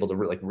there, he's able to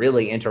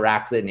really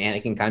interact with it, and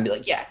Anakin kind of be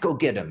like, yeah, go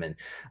get him. And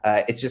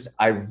it's just,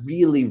 I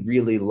really,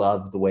 really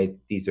love the way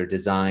that these are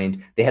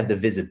designed. They have the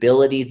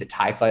visibility that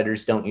TIE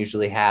fighters don't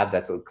usually have.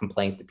 That's a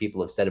complaint that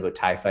people have said about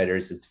TIE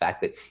fighters, is the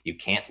fact that you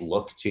can't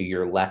look to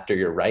your left or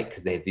your right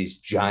because they have these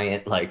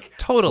giant like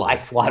fly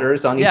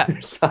swatters on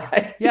either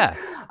side. Yeah.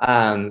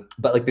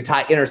 But like the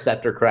TIE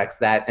Interceptor corrects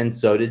that, and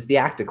so does the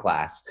Acta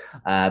class.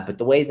 But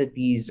the way that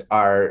these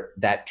are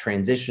that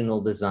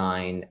transitional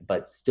design,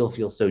 but still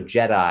feel so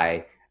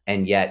Jedi,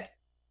 and yet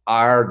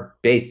are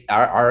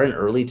an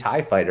early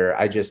TIE fighter.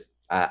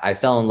 I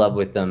fell in love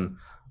with them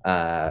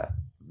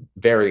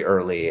very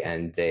early,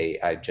 and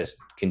I just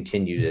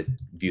continue to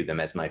view them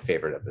as my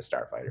favorite of the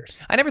starfighters.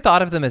 I never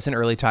thought of them as an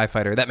early TIE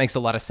fighter. That makes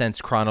a lot of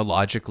sense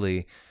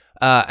chronologically.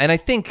 And I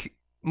think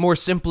more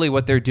simply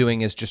what they're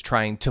doing is just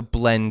trying to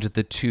blend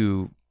the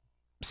two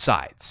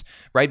sides,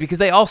 right? Because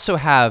they also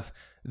have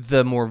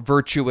the more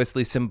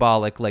virtuously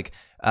symbolic, like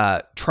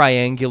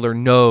triangular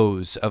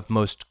nose of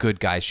most good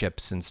guy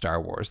ships in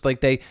Star Wars.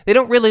 Like they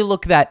don't really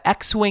look that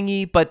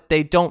X-wingy, but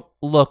they don't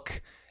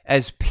look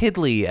as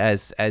piddly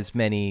as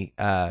many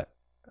TIE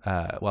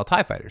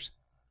fighters.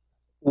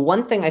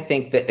 One thing I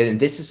think that, and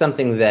this is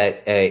something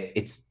that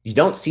you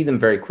don't see them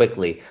very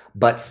quickly,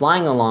 but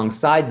flying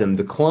alongside them,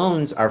 the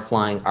clones are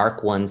flying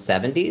ARC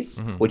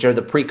 170s, which are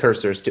the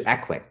precursors to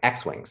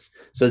X-Wings.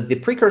 So the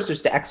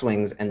precursors to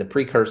X-Wings and the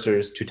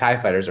precursors to TIE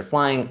fighters are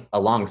flying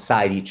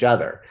alongside each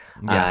other.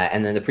 Yes.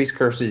 And then the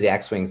precursors to the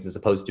X-Wings, as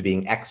opposed to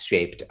being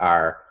X-shaped,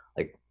 are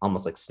like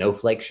almost like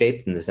snowflake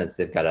shaped, in the sense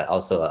they've got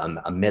also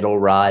a middle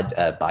rod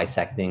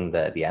bisecting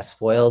the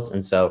S-foils.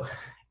 And so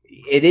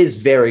it is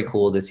very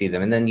cool to see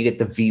them. And then you get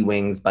the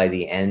V-wings by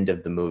the end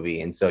of the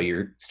movie. And so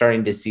you're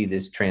starting to see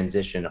this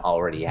transition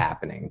already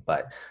happening.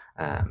 But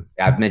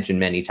I've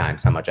mentioned many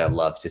times how much I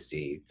love to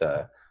see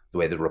the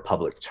way the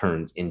Republic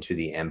turns into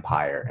the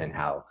Empire, and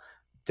how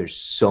there's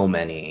so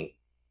many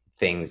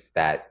things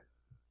that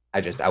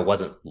I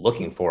wasn't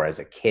looking for as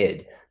a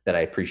kid that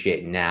I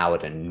appreciate now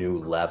at a new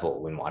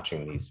level when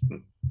watching these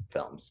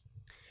films.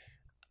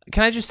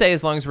 Can I just say,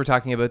 as long as we're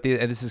talking about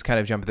this is kind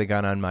of jumping the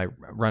gun on my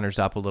runners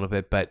up a little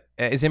bit, but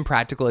as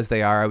impractical as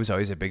they are, I was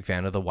always a big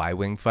fan of the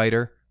Y-Wing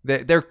fighter.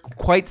 They're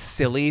quite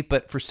silly,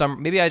 but for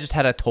maybe I just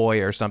had a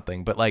toy or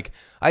something, but like,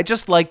 I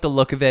just like the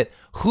look of it.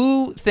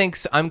 Who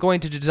thinks I'm going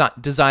to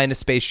design a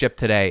spaceship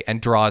today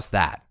and draws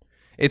that?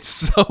 It's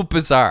so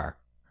bizarre.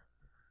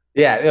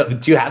 Yeah.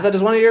 Do you have that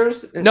as one of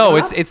yours? No,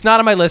 it's not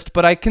on my list,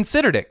 but I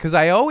considered it because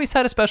I always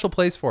had a special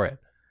place for it.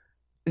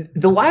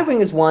 The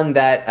Y-wing is one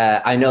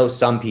that I know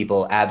some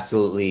people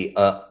absolutely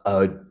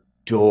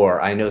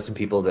adore. I know some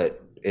people that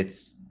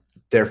it's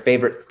their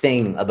favorite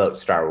thing about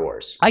Star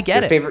Wars. I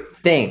get their it. Favorite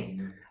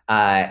thing.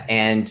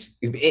 And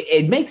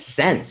it makes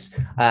sense.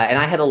 And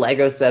I had a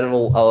Lego set of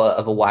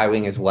a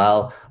Y-wing as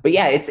well. But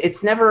yeah,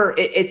 it's never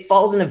it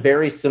falls in a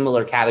very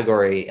similar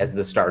category as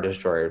the Star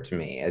Destroyer to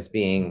me, as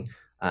being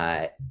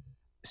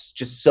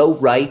just so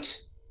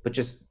right, but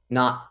just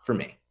not for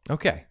me.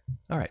 Okay.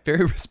 All right.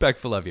 Very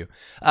respectful of you.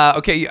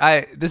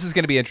 Okay. This is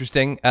going to be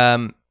interesting.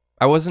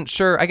 I wasn't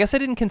sure. I guess I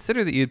didn't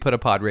consider that you'd put a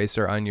pod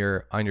racer on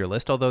your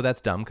list, although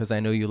that's dumb because I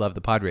know you love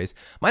the pod race.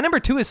 My number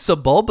 2 is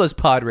Sebulba's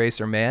pod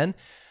racer, man.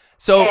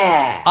 So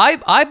Yeah.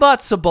 I bought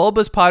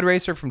Sebulba's pod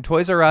racer from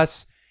Toys R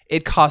Us.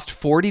 It cost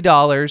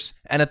 $40,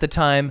 and at the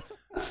time,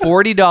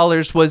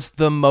 $40 was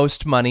the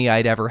most money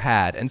I'd ever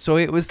had, and so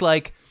it was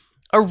like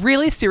a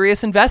really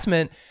serious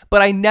investment.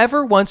 But I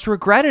never once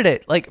regretted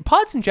it. Like,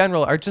 pods in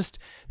general are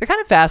they're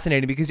kind of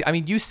fascinating because, I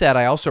mean, you said,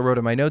 I also wrote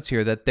in my notes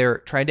here that they're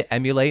trying to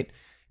emulate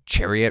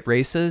chariot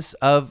races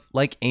of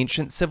like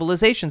ancient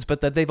civilizations,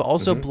 but that they've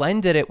also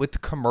blended it with the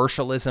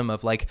commercialism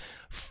of like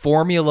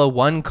Formula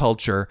One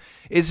culture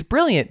is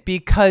brilliant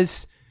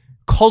because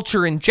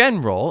culture in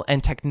general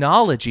and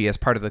technology as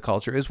part of the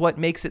culture is what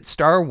makes it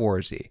Star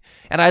Warsy.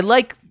 And I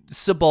like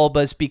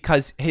Sebulba's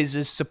because his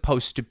is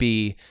supposed to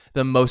be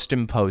the most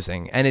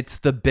imposing and it's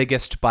the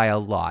biggest by a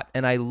lot.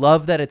 And I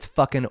love that it's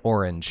fucking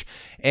orange.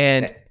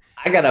 And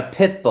I got a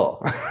pit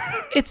bull.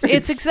 it's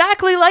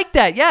exactly like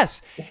that.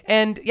 Yes.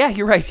 And yeah,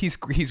 you're right. He's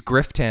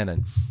Griff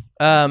Tannen.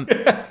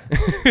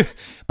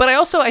 But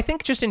I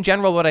think just in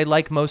general, what I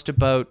like most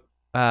about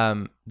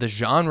the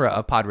genre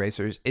of pod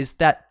racers is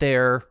that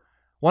they're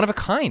one of a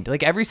kind.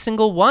 Like every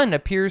single one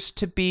appears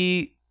to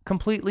be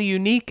completely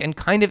unique and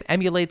kind of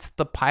emulates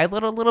the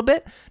pilot a little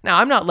bit. Now,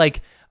 I'm not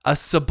like a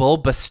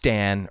Sebulba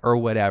stan or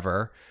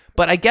whatever,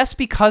 but I guess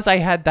because I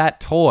had that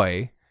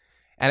toy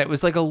and it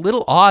was like a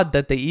little odd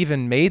that they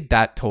even made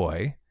that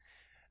toy,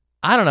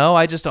 I don't know.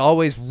 I just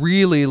always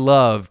really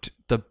loved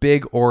the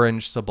big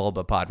orange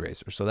Sebulba pod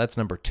racer. So that's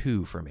number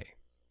 2 for me.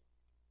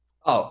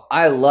 Oh,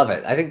 I love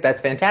it. I think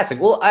that's fantastic.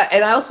 Well,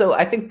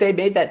 I think they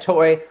made that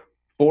toy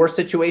for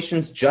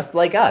situations just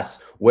like us,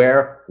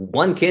 where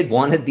one kid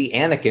wanted the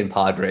Anakin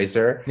pod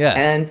racer,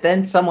 and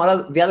then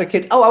the other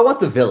kid, I want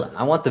the villain.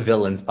 I want the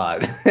villain's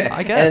pod.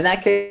 I guess. And in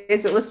that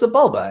case, it was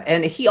Sebulba.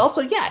 And he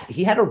also,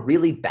 he had a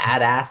really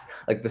badass,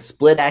 like the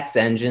split X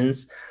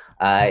engines.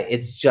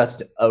 It's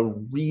just a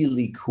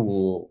really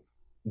cool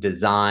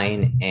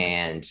design,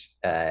 and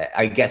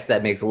I guess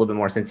that makes a little bit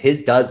more sense.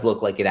 His does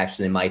look like it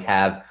actually might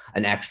have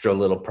an extra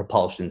little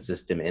propulsion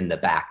system in the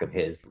back of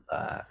his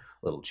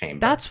little chamber.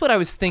 That's what I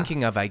was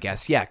thinking of, I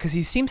guess. Yeah, because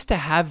he seems to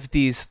have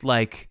these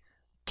like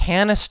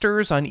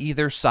canisters on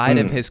either side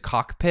of his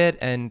cockpit,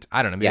 and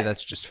I don't know, maybe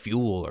that's just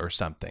fuel or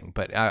something.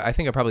 But I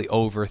think I'm probably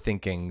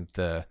overthinking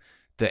the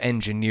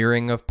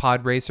engineering of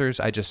pod racers.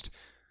 I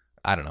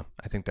don't know.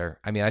 I think they're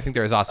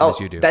as awesome as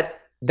you do.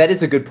 That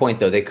is a good point,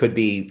 though. They could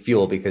be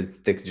fuel because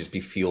they could just be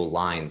fuel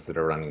lines that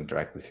are running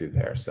directly through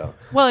there. So,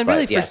 well, and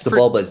really,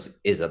 Sebulba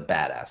is a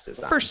badass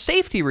design. For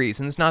safety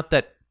reasons, not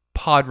that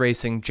pod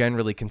racing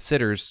generally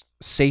considers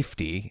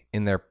safety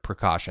in their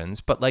precautions,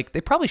 but like they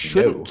probably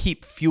shouldn't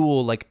keep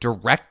fuel like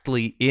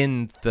directly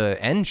in the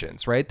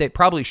engines, right? They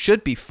probably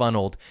should be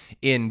funneled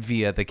in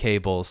via the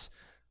cables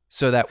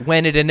so that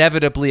when it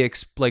inevitably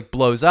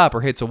blows up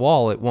or hits a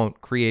wall, it won't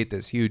create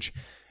this huge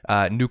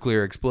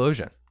nuclear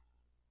explosion.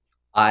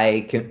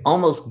 I can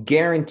almost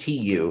guarantee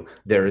you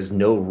there is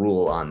no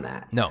rule on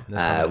that. No,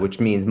 which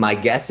means my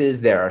guess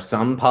is there are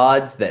some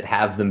pods that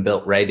have them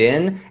built right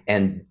in,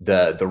 and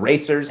the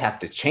racers have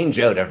to change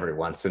out every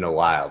once in a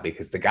while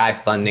because the guy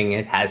funding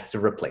it has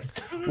to replace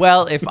them.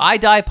 Well, if I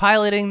die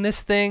piloting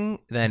this thing,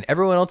 then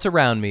everyone else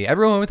around me,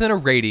 everyone within a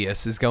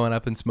radius is going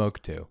up in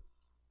smoke too.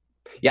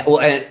 Yeah,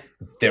 well, and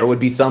there would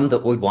be some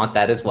that would want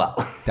that as well.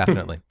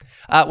 Definitely.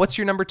 What's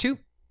your number 2?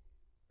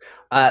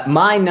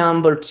 My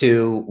number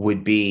 2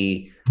 would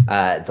be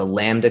the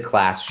Lambda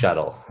class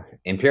shuttle,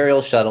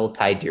 Imperial shuttle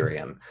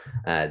Tydirium,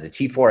 the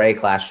T4A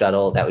class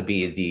shuttle. That would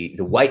be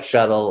the white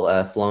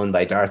shuttle flown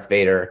by Darth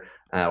Vader,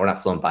 or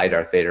not flown by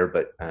Darth Vader,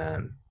 but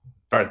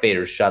Darth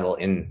Vader's shuttle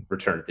in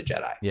Return of the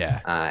Jedi. Yeah,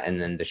 and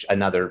then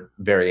another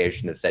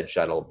variation of said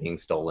shuttle being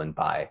stolen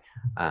by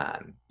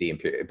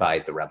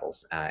the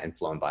rebels and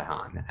flown by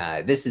Han.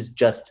 This is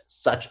just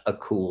such a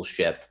cool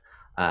ship.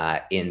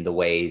 In the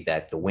way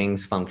that the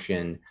wings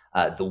function,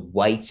 the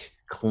white,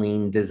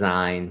 clean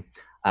design,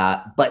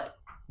 but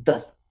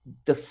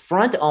the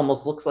front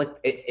almost looks like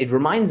it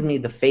reminds me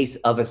of the face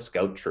of a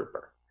scout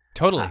trooper.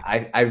 Totally.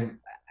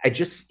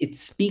 It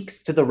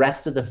speaks to the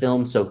rest of the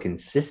film so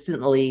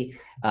consistently.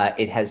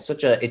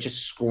 It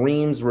just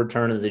screams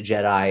Return of the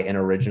Jedi and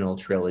original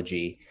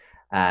trilogy,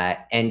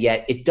 and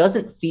yet it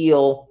doesn't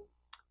feel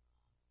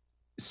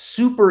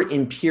super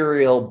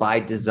Imperial by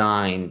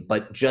design,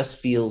 but just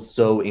feels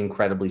so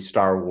incredibly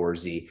Star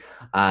Warsy.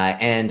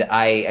 And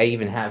I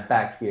even have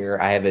back here,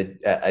 I have a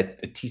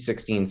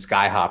T-16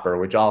 Skyhopper,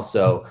 which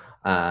also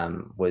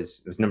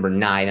was number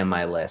 9 on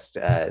my list.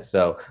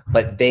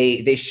 But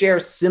they share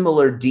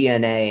similar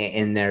DNA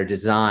in their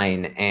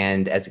design.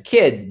 And as a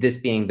kid, this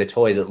being the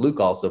toy that Luke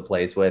also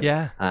plays with,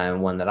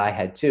 one that I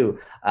had too,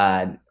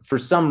 for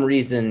some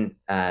reason,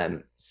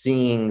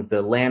 seeing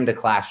the Lambda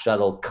class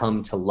shuttle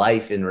come to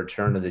life in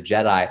Return of the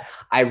Jedi,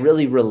 I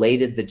really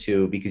related the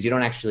two, because you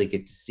don't actually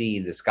get to see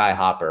the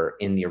Skyhopper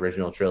in the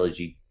original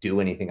trilogy do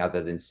anything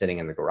other than sitting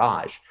in the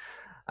garage.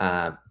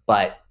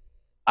 But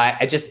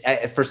I just,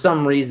 for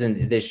some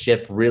reason, this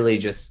ship really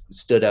just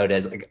stood out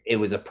as like, it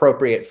was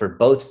appropriate for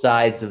both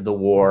sides of the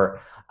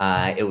war.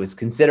 It was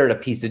considered a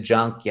piece of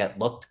junk, yet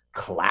looked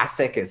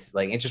classic. It's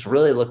like, it just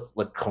really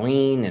looked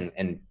clean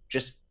and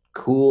just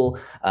cool.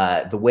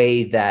 The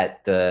way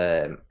that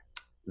the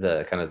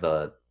kind of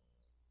the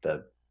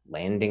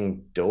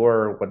landing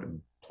door,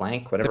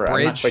 plank, whatever.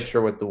 I'm not quite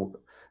sure what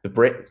the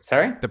bridge.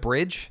 Sorry, the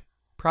bridge,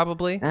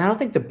 probably. I don't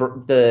think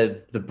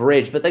the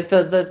bridge, but like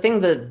the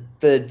thing,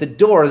 the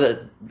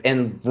door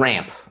and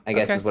ramp, I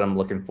guess, is what I'm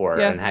looking for,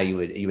 and how you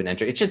would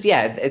enter. It's just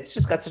it's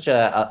just got such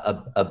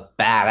a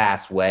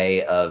badass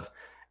way of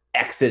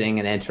exiting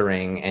and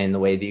entering, and the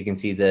way that you can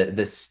see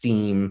the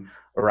steam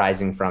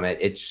arising from it.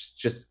 It's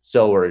just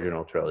so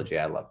original trilogy.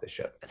 I love this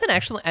ship. It's an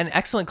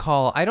excellent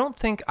call. I don't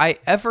think I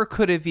ever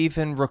could have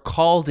even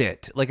recalled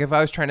it. Like if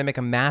I was trying to make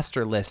a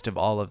master list of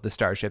all of the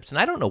starships, and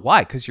I don't know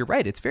why, because you're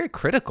right, it's very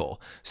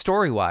critical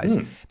story-wise.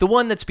 The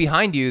one that's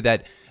behind you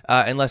that,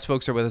 unless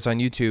folks are with us on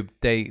YouTube,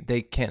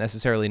 they can't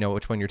necessarily know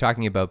which one you're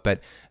talking about,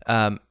 but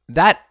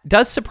that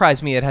does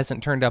surprise me it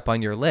hasn't turned up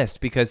on your list,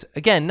 because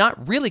again,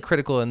 not really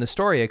critical in the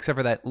story, except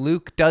for that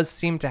Luke does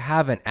seem to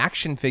have an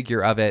action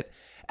figure of it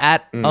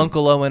at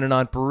Uncle Owen and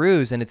Aunt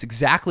Beru's, and it's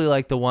exactly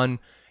like the one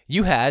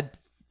you had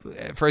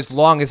for as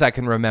long as I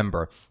can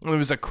remember. There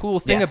was a cool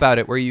thing about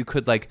it where you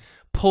could like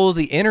pull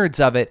the innards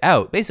of it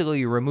out. Basically,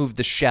 you remove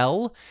the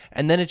shell,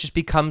 and then it just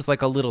becomes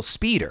like a little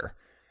speeder.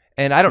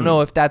 And I don't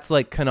know if that's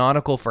like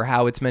canonical for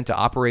how it's meant to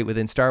operate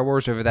within Star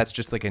Wars, or if that's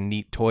just like a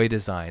neat toy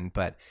design,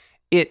 but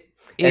it's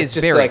just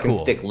very so I cool. can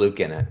stick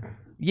Luke in it.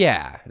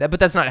 Yeah, but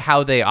that's not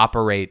how they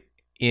operate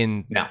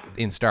in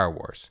Star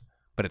Wars.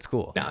 But it's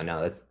cool.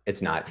 No,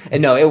 it's not.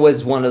 And no, it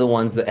was one of the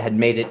ones that had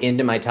made it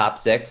into my top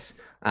 6,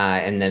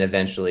 and then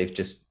eventually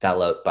just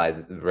fell out by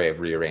the way of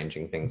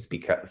rearranging things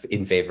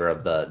in favor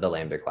of the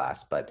Lambda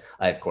class. But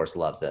I, of course,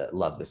 love the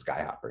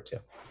Skyhopper too.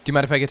 Do you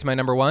mind if I get to my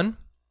number 1?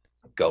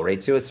 Go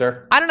right to it,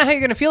 sir. I don't know how you're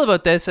going to feel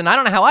about this, and I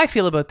don't know how I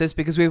feel about this,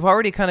 because we've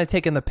already kind of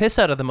taken the piss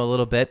out of them a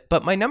little bit.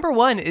 But my number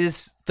 1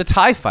 is the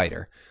TIE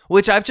Fighter,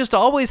 which I've just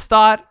always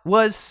thought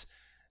was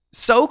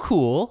so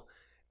cool,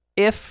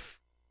 if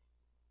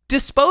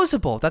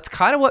disposable. That's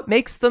kind of what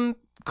makes them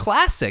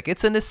classic.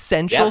 It's an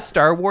essential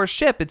Star Wars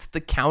ship. It's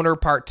the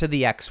counterpart to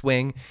the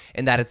X-Wing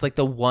in that it's like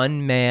the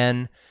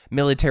one-man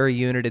military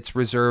unit. It's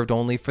reserved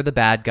only for the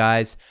bad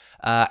guys.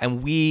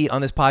 And we,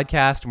 on this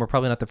podcast, and we're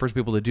probably not the first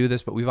people to do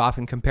this, but we've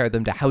often compared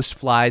them to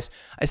houseflies,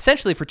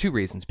 essentially for 2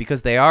 reasons.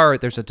 Because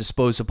there's a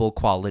disposable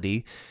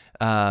quality.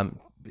 Really,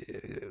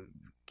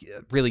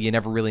 you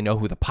never really know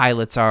who the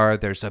pilots are.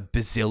 There's a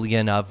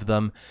bazillion of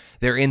them.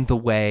 They're in the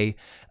way.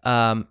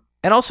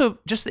 And also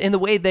just in the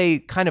way they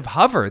kind of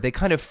hover, they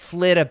kind of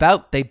flit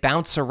about, they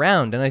bounce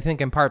around. And I think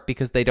in part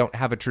because they don't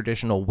have a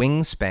traditional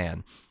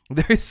wingspan.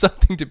 There is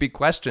something to be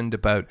questioned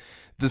about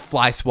the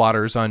fly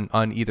swatters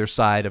on either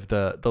side of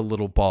the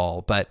little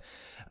ball. But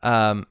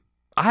I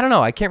don't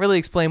know. I can't really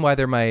explain why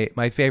they're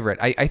my favorite.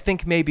 I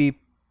think maybe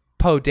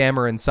Poe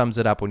Dameron sums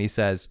it up when he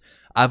says,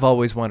 I've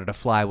always wanted to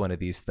fly one of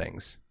these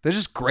things. They're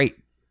just great.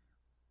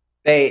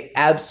 They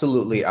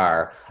absolutely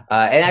are.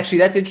 And actually,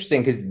 that's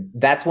interesting, because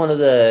that's one of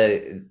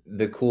the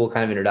cool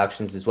kind of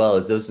introductions as well,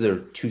 is those are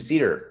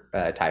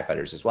 2-seater TIE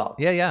fighters as well.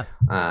 Yeah.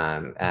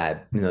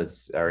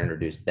 Those are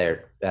introduced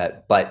there.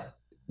 But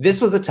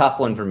this was a tough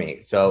one for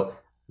me. So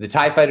the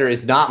TIE fighter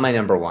is not my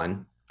number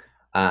 1.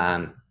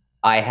 I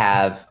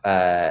have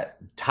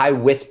TIE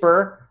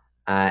Whisper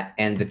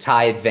and the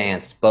TIE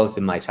Advanced, both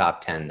in my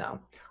top 10, though.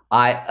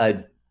 I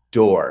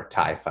adore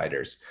TIE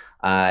fighters.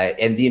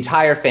 And the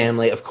entire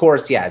family, of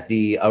course,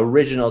 the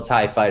original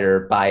TIE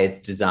fighter by its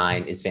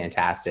design is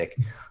fantastic.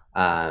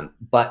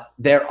 But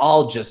they're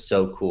all just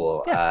so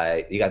cool.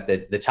 You got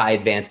the TIE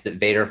Advance that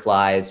Vader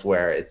flies,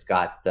 where it's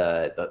got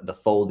the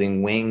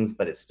folding wings,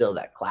 but it's still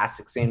that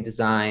classic same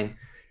design.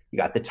 You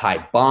got the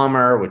TIE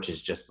Bomber, which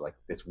is just like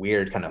this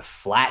weird kind of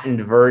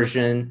flattened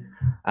version.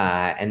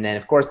 And then,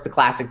 of course, the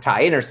classic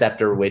TIE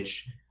Interceptor,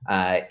 which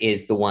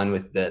is the one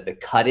with the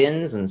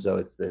cut-ins, and so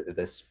it's the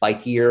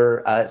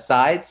spikier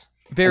sides.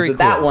 Very so cool.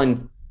 That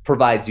one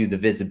provides you the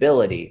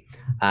visibility.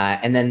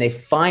 And then they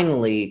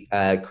finally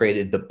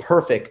created the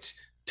perfect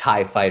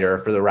TIE fighter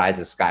for the Rise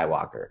of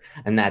Skywalker,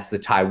 and that's the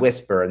TIE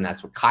Whisper, and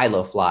that's what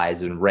Kylo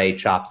flies and Rey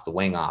chops the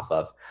wing off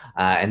of.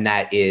 And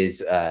that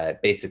is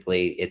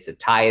basically, it's a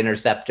TIE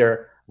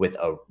Interceptor with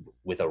a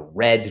with a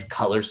red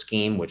color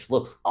scheme, which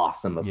looks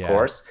awesome, of Yeah.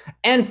 course.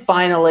 And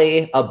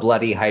finally, a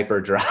bloody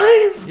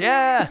hyperdrive.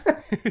 Yeah.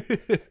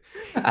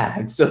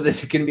 So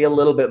this can be a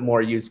little bit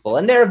more useful.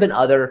 And there have been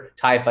other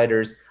TIE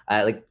fighters,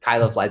 like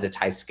Kylo flies a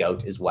TIE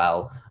Scout as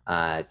well,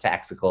 to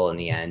Exegol in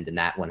the end, and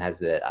that one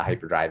has a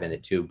hyperdrive in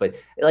it too. But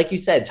like you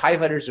said, TIE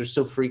fighters are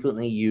so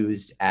frequently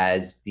used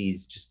as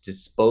these just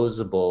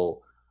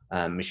disposable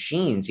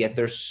machines, yet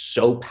they're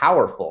so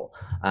powerful.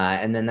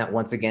 And then that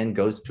once again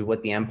goes to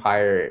what the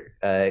Empire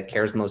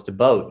cares most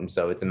about. And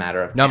so it's a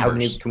matter of Numbers. how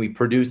many can we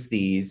produce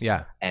these,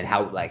 Yeah. and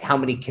how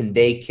many can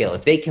they kill?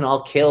 If they can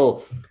all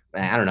kill,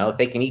 I don't know, if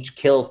they can each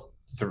kill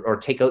or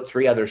take out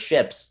 3 other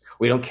ships,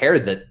 we don't care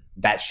that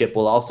that ship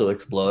will also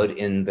explode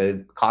in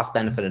the cost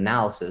benefit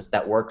analysis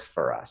that works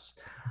for us.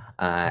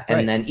 And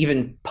Right. then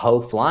even Poe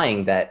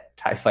flying that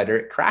TIE fighter,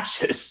 it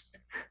crashes.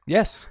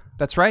 Yes,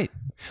 that's right.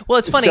 Well,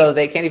 it's funny. So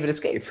they can't even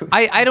escape.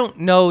 I don't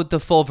know the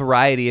full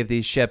variety of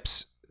these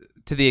ships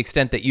to the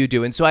extent that you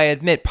do. And so I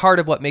admit part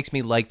of what makes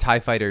me like TIE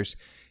fighters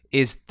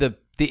is the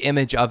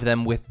image of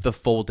them with the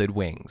folded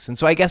wings. And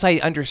so I guess I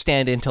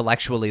understand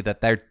intellectually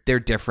that they're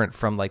different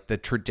from like the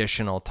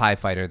traditional TIE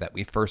fighter that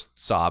we first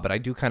saw, but I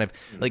do kind of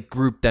like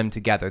group them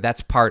together.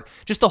 That's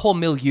just the whole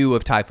milieu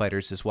of TIE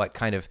fighters is what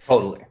kind of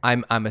Totally.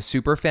 I'm a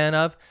super fan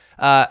of.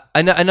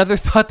 Another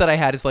thought that I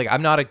had is like,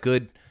 I'm not a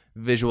good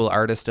visual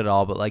artist at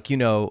all, but like,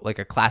 like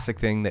a classic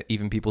thing that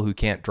even people who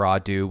can't draw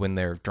do when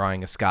they're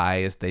drawing a sky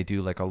is they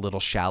do like a little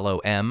shallow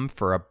M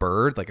for a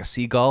bird, like a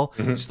seagull,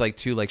 just like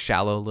 2 like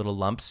shallow little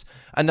lumps.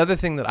 Another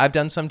thing that I've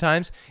done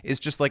sometimes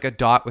is just like a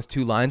dot with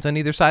 2 lines on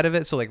either side of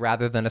it. So like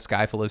rather than a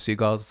sky full of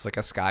seagulls, it's like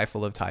a sky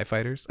full of TIE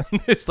fighters.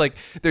 It's like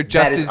they're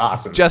That is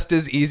awesome. just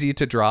as easy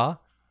to draw.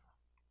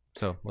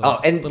 So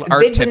and little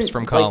art they've tips been,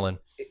 from like, Colin.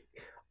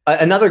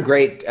 Another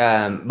great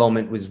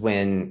moment was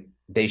when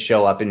they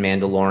show up in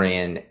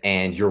Mandalorian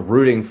and you're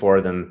rooting for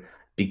them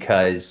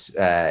because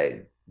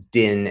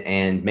Din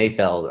and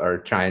Mayfeld are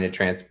trying to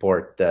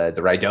transport the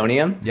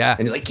Rhydonium. Yeah.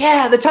 And you're like,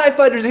 yeah, the TIE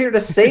fighters are here to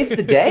save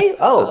the day.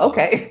 Oh,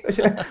 okay.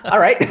 All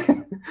right.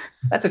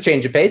 That's a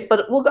change of pace,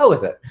 but we'll go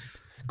with it.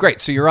 Great.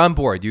 So you're on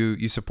board.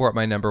 You support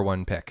my number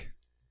 1 pick.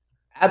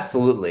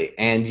 Absolutely.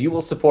 And you will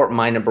support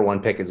my number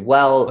 1 pick as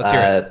well, Let's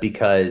hear it.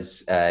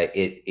 because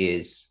it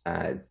is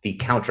the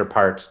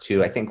counterpart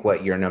to, I think,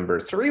 what your number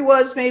 3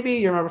 was, maybe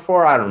your number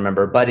 4. I don't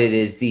remember, but it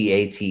is the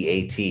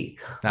AT-AT.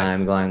 Nice.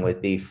 I'm going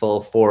with the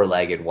full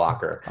 4-legged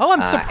walker. Oh, I'm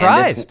and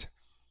surprised.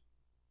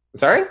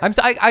 Sorry?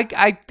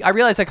 I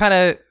realized I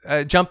kind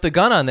of jumped the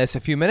gun on this a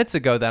few minutes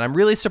ago. Then I'm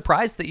really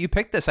surprised that you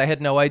picked this. I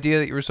had no idea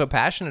that you were so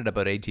passionate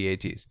about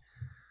AT-ATs.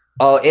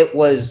 Oh, it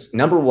was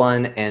number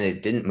 1 and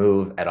it didn't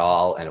move at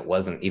all. And it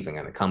wasn't even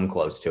going to come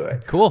close to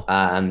it. Cool.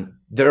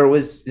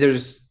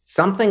 There's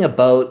something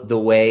about the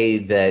way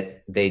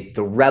that the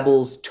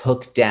rebels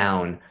took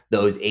down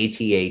those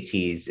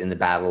AT-ATs in the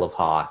Battle of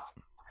Hoth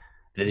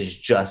that is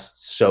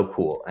just so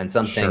cool, and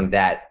something Sure.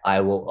 that I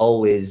will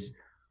always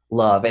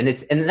love. And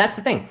that's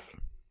the thing.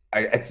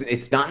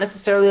 It's not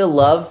necessarily a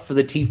love for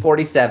the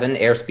T-47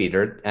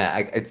 airspeeder.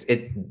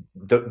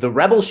 The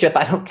rebel ship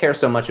I don't care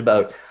so much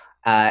about.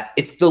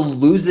 It's the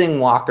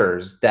losing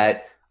walkers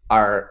that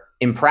are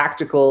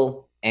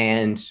impractical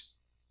and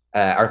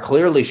are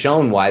clearly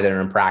shown why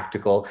they're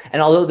impractical.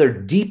 And although they're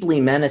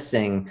deeply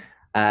menacing,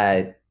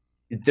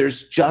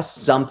 there's just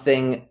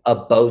something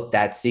about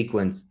that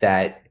sequence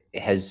that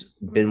has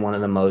been one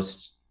of the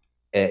most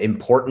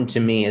important to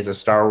me as a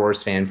Star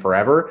Wars fan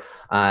forever.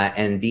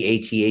 And the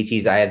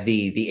AT-ATs, I have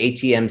the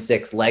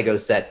ATM6 Lego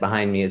set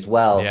behind me as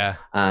well. Yeah.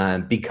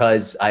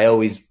 Because I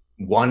always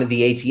wanted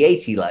the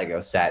AT-AT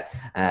Lego set,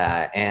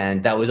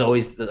 and that was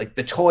always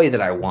the toy that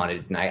I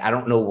wanted. And I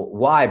don't know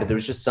why, but there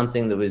was just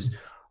something that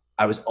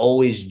I was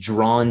always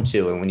drawn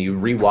to. And when you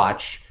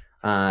rewatch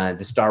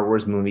the Star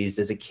Wars movies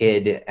as a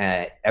kid,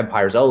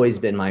 Empire's always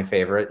been my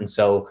favorite. And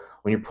so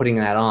when you're putting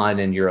that on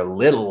and you're a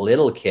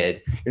little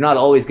kid, you're not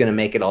always going to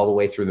make it all the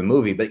way through the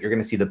movie, but you're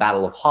going to see the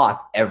Battle of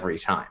Hoth every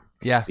time.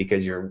 Yeah.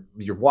 Because you're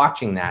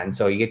watching that. And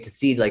so you get to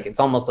see, like, it's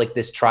almost like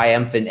this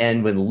triumphant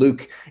end when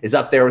Luke is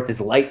up there with his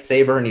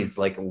lightsaber and he's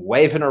like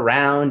waving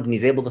around and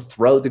he's able to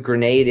throw the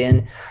grenade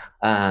in.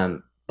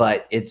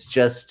 But it's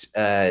just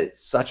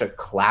such a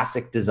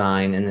classic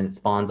design, and then it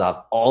spawns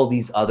off all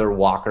these other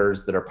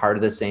walkers that are part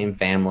of the same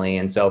family.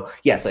 And so,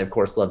 yes, I of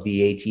course love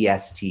the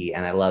AT-ST,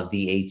 and I love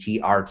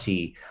the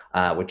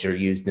AT-RT, which are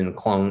used in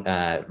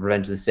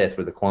Revenge of the Sith,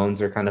 where the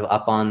clones are kind of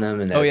up on them,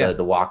 and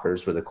the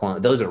walkers were the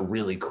clone. Those are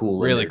really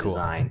cool. Really in their cool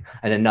design.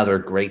 And another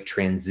great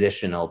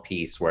transitional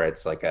piece where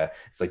it's like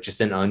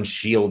just an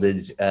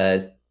unshielded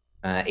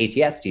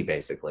AT-ST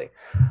basically.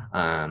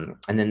 And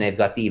then they've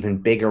got the even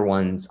bigger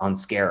ones on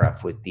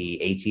Scarif with the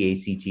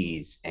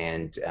AT-ACTs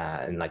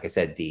and like I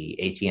said, the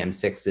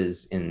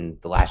ATM6s in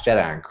The Last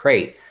Jedi on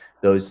Crate.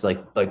 Those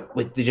like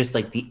with just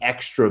like the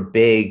extra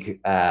big,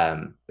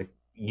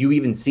 you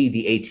even see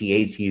the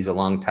AT-ATs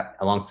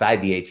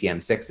alongside the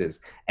ATM6s,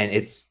 and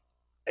it's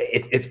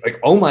like,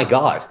 oh my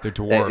God, they're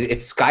dwarfed.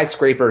 It's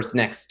skyscrapers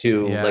next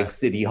to like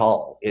City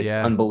Hall. It's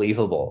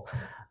unbelievable.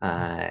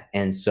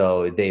 And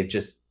so they've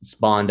just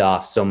spawned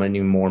off so many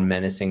more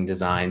menacing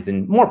designs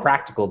and more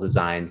practical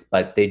designs,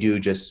 but they do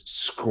just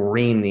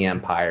scream the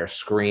Empire,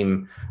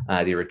 scream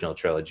the original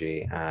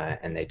trilogy,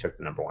 and they took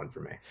the number one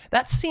for me.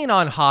 That scene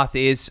on Hoth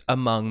is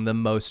among the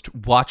most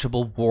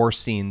watchable war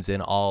scenes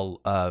in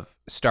all of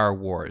Star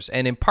Wars,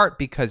 and in part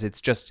because it's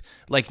just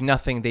like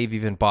nothing they've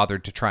even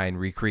bothered to try and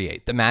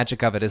recreate. The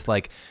magic of it is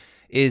like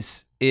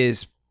is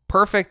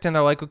perfect, and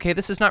they're like, okay,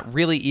 this is not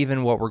really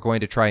even what we're going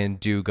to try and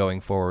do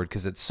going forward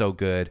because it's so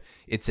good,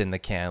 it's in the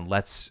can,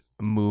 let's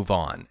move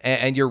on.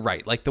 And you're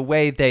right, like the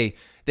way they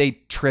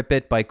trip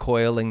it by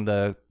coiling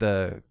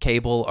the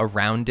cable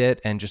around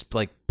it and just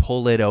like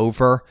pull it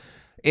over,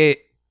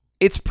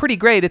 it's pretty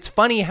great. It's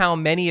funny how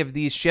many of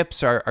these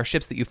ships are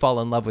ships that you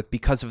fall in love with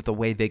because of the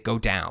way they go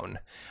down.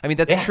 I mean,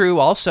 that's true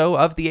also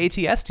of the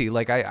AT-ST.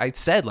 Like I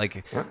said,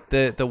 like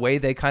the way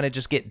they kind of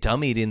just get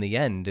dummied in the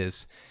end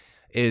is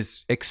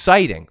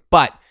exciting,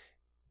 but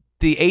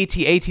the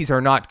AT-ATs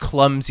are not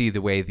clumsy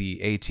the way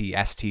the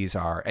AT-STs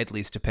are, at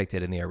least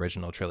depicted in the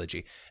original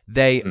trilogy.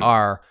 They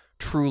are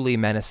truly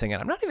menacing,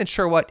 and I'm not even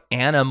sure what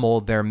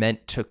animal they're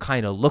meant to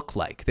kind of look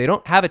like. They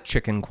don't have a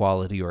chicken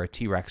quality or a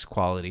T-Rex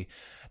quality.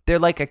 They're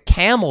like a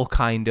camel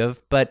kind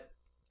of, but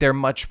they're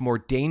much more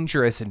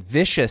dangerous and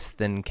vicious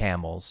than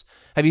camels.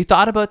 Have you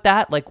thought about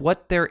that? Like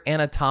what they're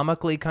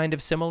anatomically kind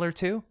of similar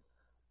to?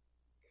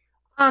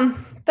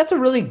 That's a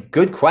really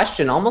good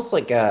question. Almost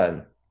like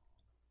a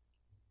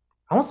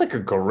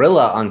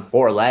gorilla on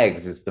four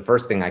legs is the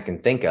first thing I can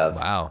think of.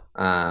 Wow.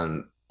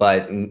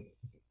 But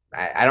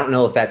I don't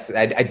know if that's.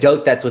 I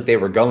doubt that's what they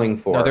were going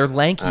for. No, they're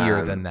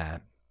lankier than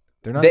that.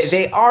 They're not.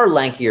 They are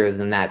lankier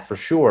than that for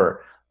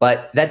sure.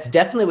 But that's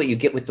definitely what you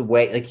get with the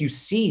way. Like you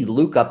see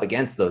Luke up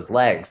against those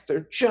legs.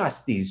 They're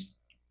just these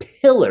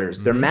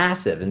pillars. They're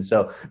massive, and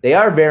so they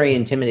are very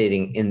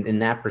intimidating in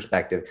that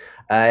perspective.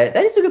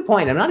 That is a good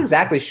point. I'm not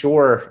exactly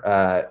sure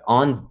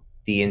on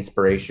the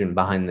inspiration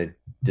behind the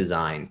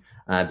design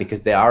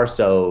because they are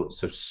so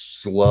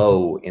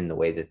slow in the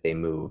way that they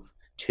move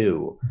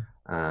too.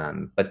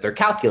 But they're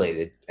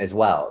calculated as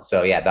well.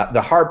 So yeah,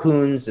 the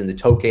harpoons and the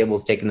tow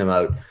cables taking them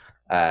out.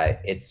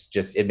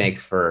 It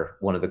makes for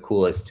one of the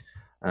coolest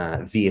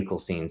vehicle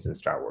scenes in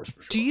Star Wars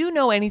for sure. Do you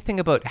know anything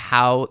about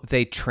how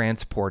they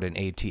transport an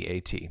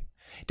AT-AT?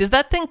 Does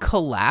that thing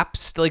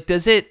collapse? Like,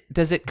 does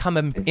it come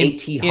in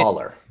AT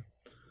hauler?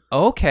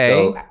 Okay.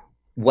 So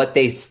what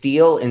they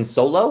steal in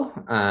Solo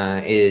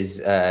is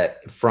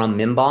from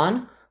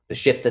Mimban, the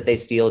ship that they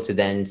steal to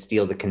then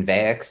steal the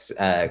Convex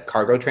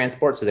cargo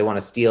transport. So they want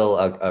to steal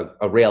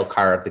a rail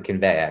car of the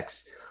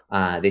Convex.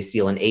 They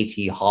steal an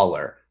AT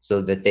hauler so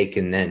that they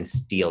can then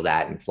steal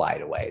that and fly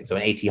it away. So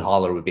an AT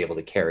hauler would be able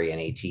to carry an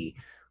AT.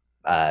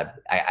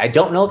 I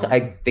don't know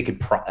if they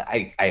could.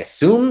 I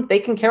assume they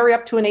can carry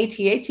up to an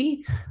AT-AT.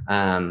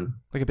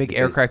 Like a big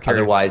aircraft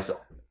carrier. Otherwise,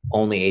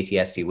 only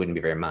AT-ST wouldn't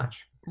be very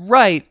much.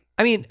 Right.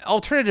 I mean,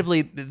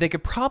 alternatively, they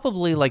could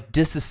probably like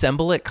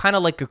disassemble it, kind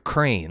of like a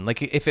crane.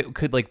 Like if it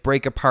could like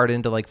break apart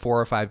into like 4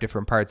 or 5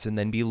 different parts and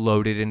then be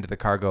loaded into the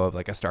cargo of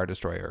like a Star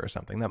Destroyer or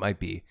something. That might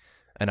be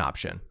an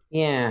option.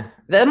 Yeah,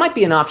 that might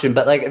be an option.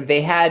 But like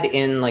they had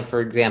in like,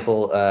 for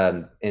example,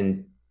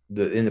 in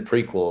the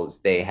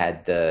prequels, they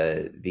had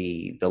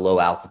the low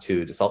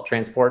altitude assault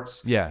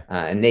transports. Yeah.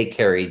 And they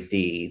carried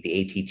the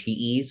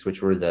AT-TEs,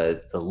 which were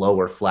the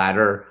lower,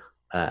 flatter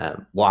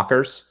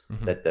walkers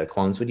that the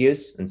clones would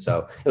use. And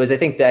so it was, I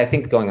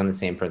think going on the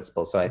same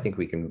principle. So I think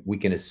we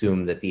can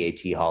assume that the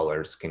AT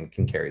haulers can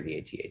carry the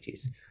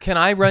AT-ATs. Can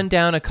I run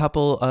down a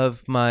couple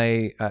of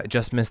my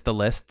just missed the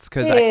lists?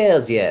 Because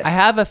yes. I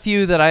have a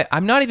few that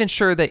I'm not even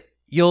sure that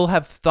you'll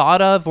have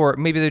thought of, or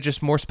maybe they're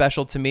just more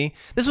special to me.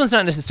 This one's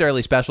not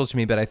necessarily special to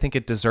me, but I think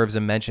it deserves a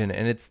mention,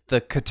 and it's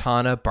the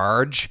Katana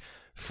barge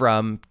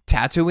from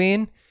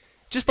Tatooine.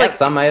 Just like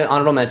it's on my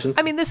honorable mentions.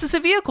 I mean, this is a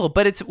vehicle,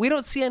 but we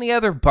don't see any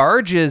other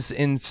barges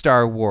in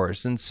Star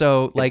Wars, and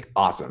so like it's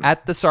awesome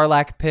at the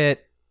Sarlacc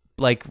pit,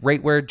 like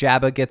right where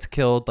Jabba gets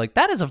killed, like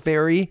that is a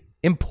very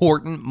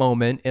important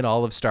moment in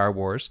all of Star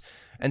Wars.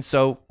 And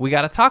so we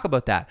got to talk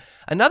about that.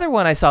 Another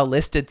one I saw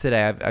listed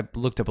today, I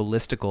looked up a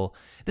listicle.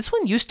 This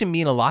one used to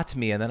mean a lot to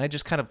me, and then I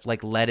just kind of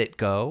like let it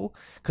go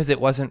because it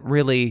wasn't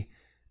really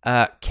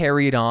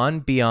carried on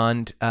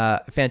beyond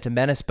Phantom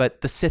Menace. But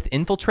the Sith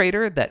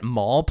Infiltrator that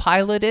Maul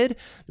piloted,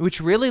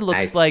 which really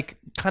looks like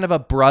kind of a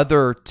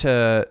brother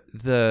to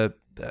the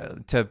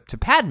to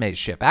Padme's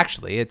ship.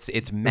 Actually,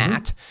 it's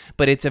matte,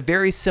 but it's a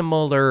very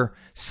similar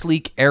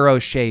sleek arrow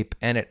shape,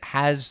 and it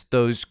has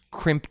those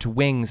crimped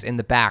wings in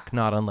the back,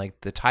 not unlike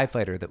the TIE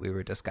fighter that we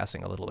were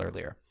discussing a little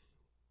earlier.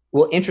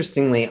 Well,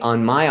 interestingly,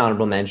 on my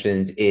honorable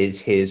mentions is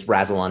his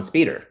Razalon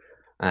speeder.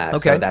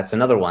 So that's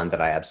another one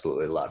that I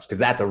absolutely loved,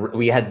 because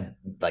we had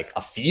like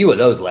a few of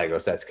those Lego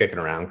sets kicking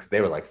around because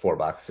they were like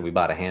 $4, so we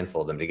bought a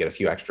handful of them to get a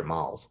few extra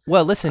Mauls.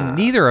 Well, listen,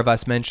 neither of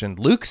us mentioned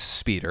Luke's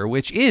speeder,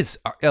 which is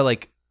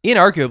like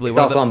inarguably it's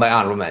also on my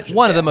honorable mentions.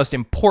 One of the most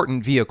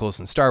important vehicles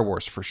in Star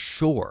Wars for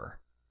sure.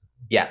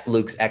 Yeah,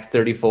 Luke's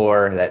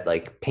X-34, that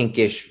like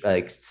pinkish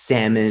like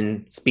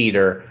salmon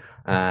speeder.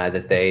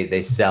 that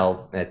they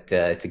sell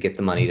to get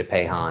the money to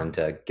pay Han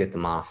to get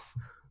them off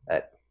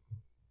that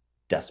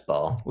dust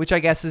ball. Which I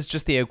guess is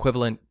just the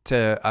equivalent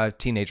to a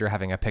teenager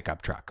having a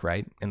pickup truck,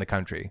 right, in the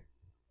country.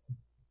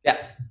 Yeah,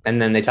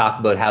 and then they talk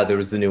about how there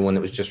was the new one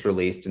that was just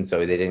released, and so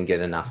they didn't get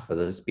enough for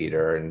the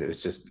speeder, and it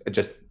was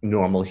just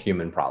normal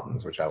human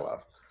problems, which I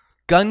love.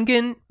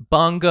 Gungan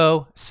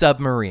Bongo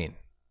Submarine.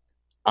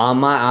 On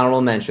my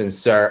honorable mentions,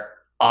 sir,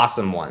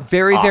 awesome one.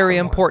 Very, awesome very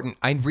one. important.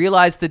 I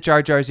realize that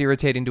Jar Jar's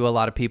irritating to a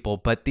lot of people,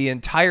 but the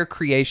entire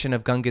creation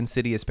of Gungan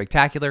City is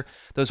spectacular.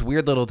 Those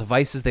weird little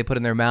devices they put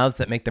in their mouths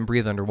that make them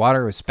breathe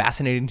underwater was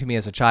fascinating to me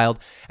as a child.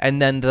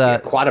 And then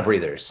quad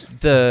breathers.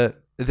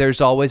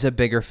 There's always a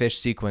bigger fish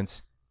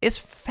sequence is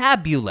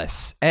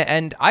fabulous,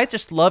 and I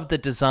just love the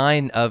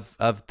design of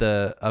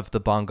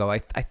the bongo. I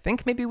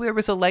think maybe there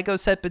was a Lego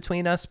set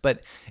between us,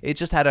 but it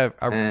just had it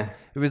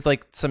was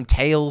like some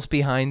tails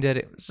behind it.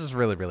 It was just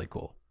really, really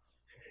cool.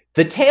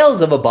 The tails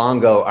of a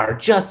bongo are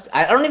just,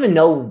 I don't even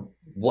know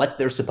what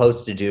they're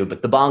supposed to do,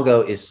 but the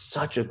bongo is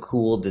such a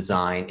cool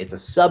design. It's a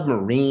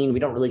submarine. We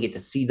don't really get to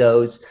see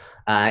those.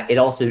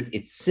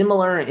 It's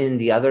similar in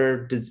the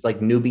other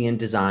like Nubian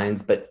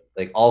designs, but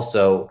like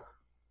also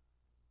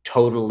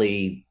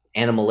totally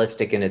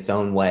animalistic in its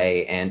own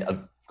way and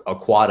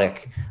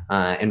aquatic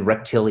and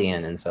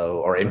reptilian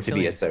or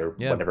amphibious or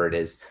whatever it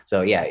is.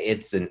 So yeah,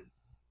 it's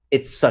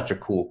such a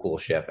cool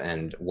ship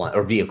and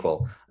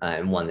vehicle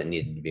and one that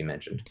needed to be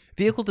mentioned.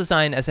 Vehicle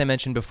design, as I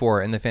mentioned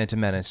before in The Phantom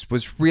Menace,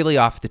 was really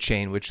off the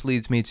chain, which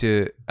leads me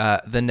to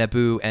the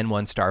Naboo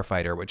N1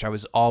 Starfighter, which I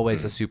was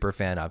always a super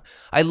fan of.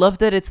 I love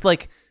that it's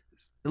like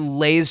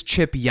Lay's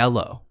chip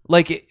yellow.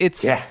 Like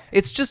it's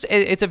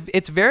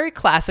very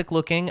classic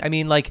looking. I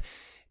mean, like,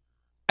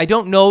 I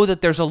don't know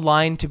that there's a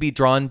line to be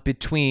drawn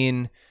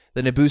between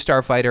the Naboo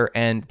Starfighter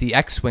and the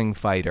X-Wing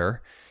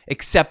fighter,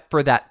 except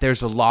for that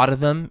there's a lot of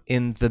them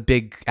in the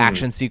big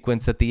action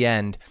sequence at the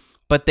end,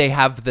 but they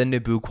have the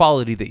Naboo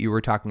quality that you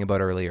were talking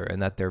about earlier,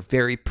 and that they're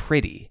very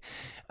pretty.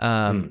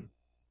 And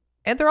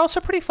they're also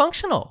pretty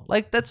functional.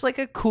 Like, that's like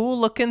a cool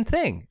looking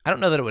thing. I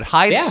don't know that it would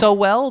hide so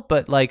well,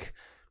 but like,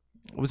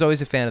 I was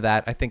always a fan of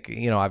that. I think,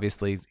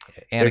 obviously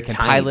Anakin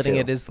piloting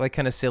it is like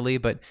kind of silly,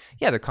 but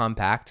yeah, they're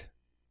compact.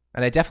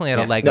 And I definitely had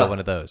a Lego one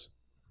of those.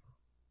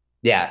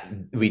 Yeah,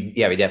 we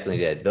definitely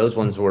did. Those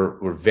ones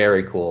were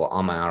very cool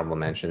on my honorable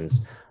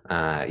mentions.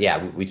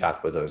 We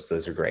talked about those.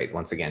 Those are great.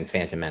 Once again,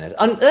 Phantom Menace.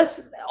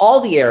 That's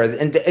all the eras,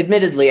 and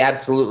admittedly,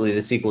 absolutely,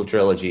 the sequel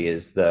trilogy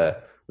is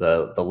the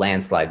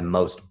landslide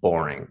most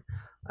boring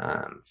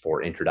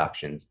for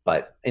introductions.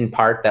 But in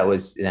part, that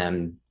was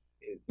them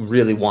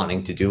really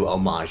wanting to do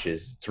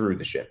homages through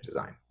the ship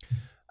design.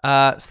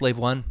 Slave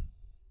One.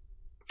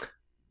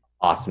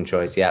 Awesome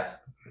choice. Yeah.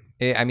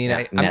 I mean,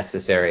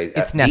 necessary.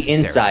 It's necessary.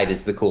 The inside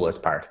is the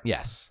coolest part.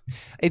 Yes,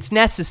 it's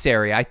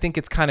necessary. I think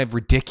it's kind of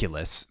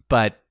ridiculous,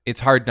 but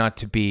it's hard not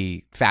to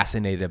be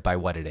fascinated by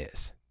what it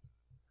is.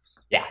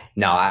 Yeah,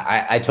 no,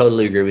 I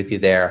totally agree with you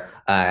there.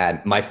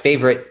 My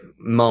favorite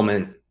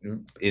moment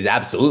is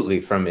absolutely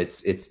from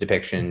its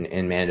depiction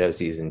in Mando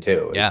season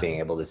 2, is being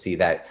able to see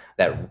that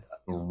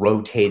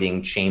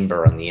rotating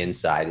chamber on the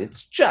inside.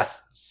 It's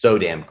just so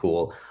damn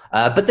cool.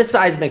 But the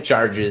seismic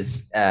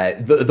charges,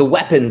 the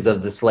weapons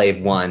of the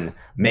Slave One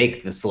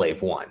make the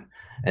Slave One.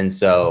 And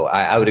so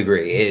I would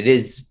agree. It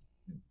is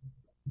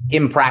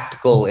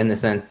impractical in the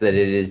sense that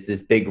it is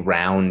this big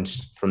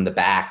round from the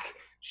back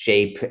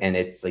shape, and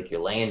it's like you're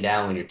laying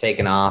down when you're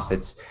taking off.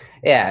 It's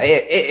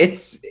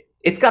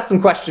got some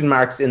question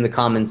marks in the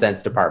common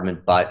sense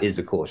department, but is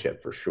a cool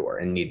ship for sure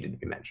and needed to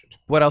be mentioned.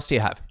 What else do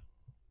you have?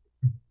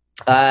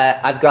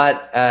 I've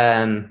got,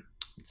 let's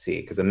see,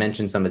 because I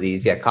mentioned some of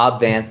these. Yeah, Cobb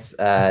Vance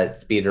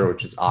speeder,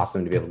 which is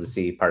awesome to be able to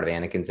see part of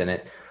Anakin's in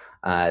it.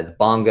 The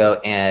Bongo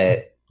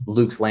and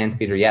Luke's land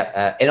speeder.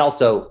 Yeah, and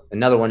also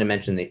another one to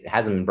mention that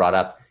hasn't been brought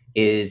up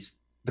is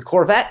the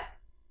Corvette.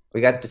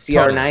 We got the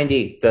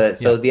CR-90,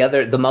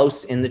 the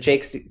most in the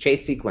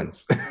chase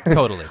sequence.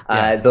 Totally.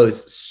 Yeah.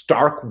 Those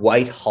stark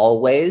white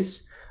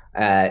hallways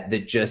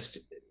that just,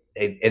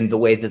 and the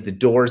way that the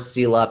doors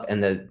seal up,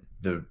 and the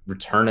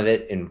return of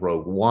it in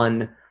Rogue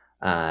One,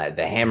 the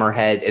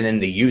hammerhead, and then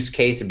the use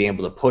case of being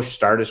able to push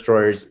Star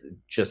Destroyers,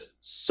 just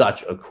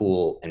such a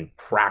cool and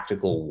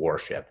practical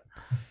warship.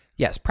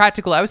 Yes,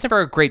 practical. I was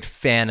never a great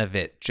fan of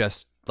it,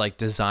 just like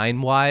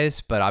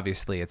design-wise, but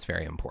obviously it's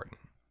very important.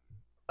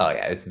 Oh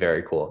yeah, it's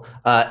very cool.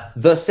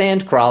 The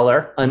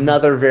Sandcrawler,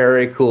 another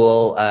very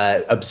cool,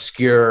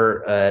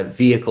 obscure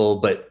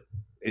vehicle, but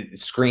it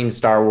screams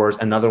Star Wars.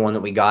 Another one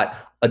that we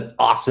got an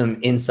awesome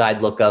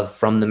inside look of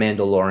from The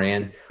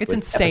Mandalorian. It's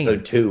insane.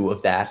 Episode 2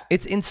 of that.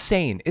 It's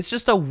insane. It's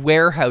just a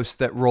warehouse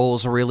that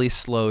rolls really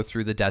slow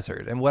through the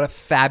desert, and what a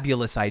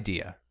fabulous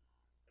idea.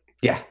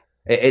 Yeah.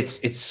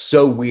 It's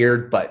so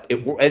weird, but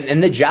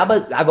and the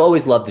Jawas, I've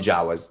always loved the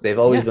Jawas. They've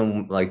always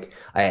been like,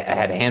 I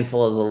had a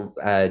handful of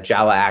the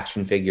Jawa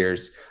action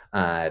figures,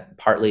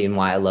 partly in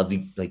why I love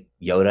like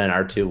Yoda and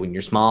R2. When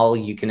you're small,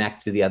 you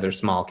connect to the other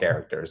small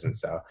characters, and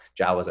so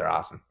Jawas are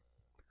awesome.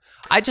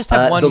 I just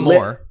have one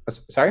more.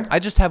 Sorry? I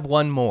just have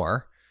one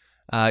more.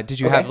 Did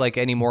you have like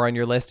any more on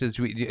your list? Is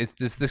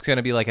this going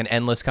to be like an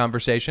endless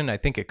conversation? I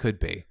think it could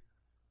be.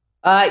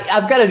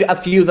 I've got a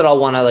few that I'll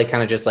want to like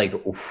kind of just like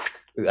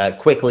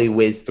quickly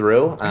whiz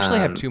through. I actually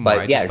have two more.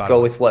 But yeah,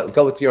 go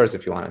with yours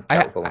if you want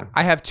to.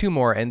 I have two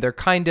more, and they're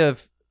kind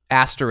of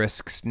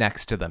asterisks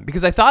next to them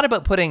because I thought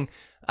about putting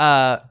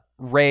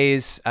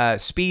Rey's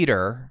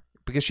speeder,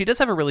 because she does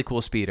have a really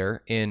cool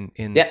speeder in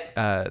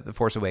The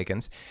Force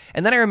Awakens,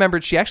 and then I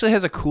remembered she actually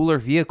has a cooler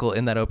vehicle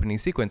in that opening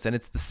sequence, and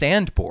it's the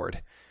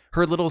Sandboard,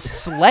 her little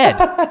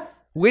sled.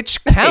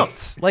 Which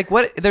counts. Nice. Like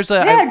what? There's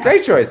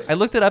great choice. I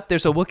looked it up.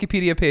 There's a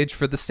Wikipedia page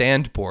for the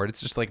Sandboard.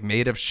 It's just like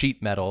made of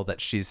sheet metal that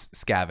she's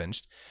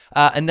scavenged.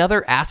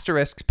 Another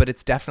asterisk, but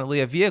it's definitely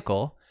a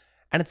vehicle,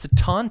 and it's a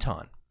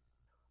Tauntaun.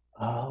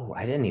 Oh,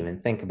 I didn't even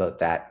think about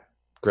that.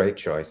 Great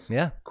choice.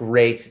 Yeah.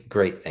 Great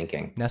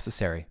thinking.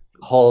 Necessary.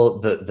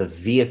 The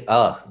vehicle.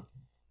 Oh,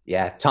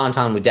 yeah.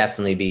 Tauntaun would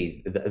definitely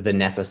be the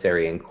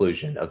necessary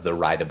inclusion of the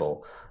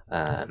rideable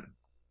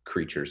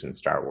creatures in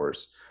Star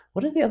Wars.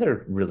 What are the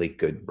other really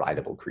good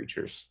rideable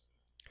creatures?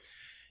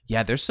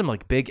 Yeah, there's some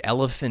like big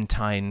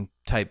elephantine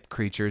type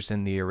creatures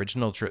in the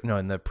original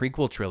in the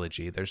prequel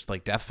trilogy. There's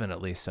like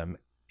definitely some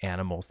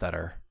animals that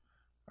are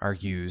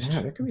used.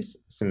 Yeah, there could be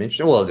some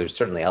interesting. Well, there's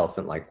certainly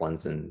elephant-like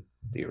ones in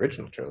the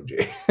original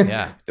trilogy.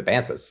 Yeah, the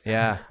Banthas.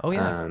 Yeah. Oh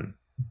yeah.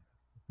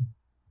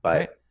 But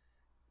right.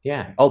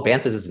 yeah. Oh,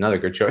 Banthas is another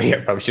good choice.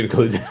 Yeah, probably should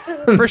include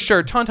that. For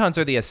sure, Tauntauns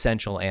are the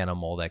essential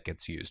animal that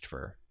gets used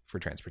for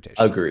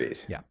transportation. Agreed.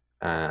 Yeah.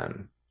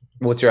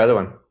 What's your other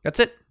one? That's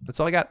it.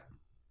 That's all I got.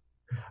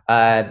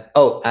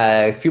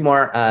 A few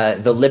more.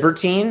 The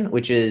Libertine,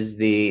 which is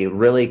the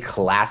really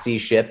classy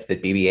ship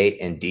that BB-8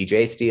 and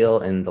DJ steal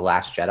in The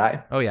Last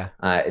Jedi. Oh yeah.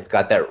 It's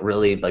got that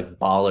really like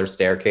baller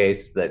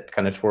staircase that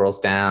kind of twirls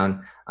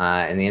down,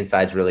 and the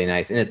inside's really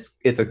nice, and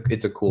it's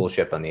a cool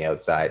ship on the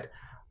outside.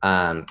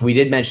 We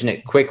did mention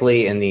it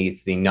quickly in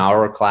the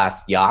Nara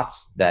class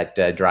yachts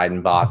that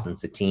Dryden Boss and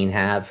Satine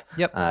have.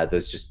 Yep.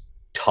 Those just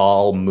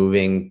tall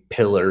moving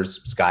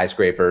pillars,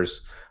 skyscrapers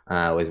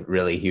with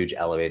really huge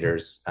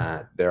elevators.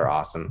 They're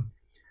awesome.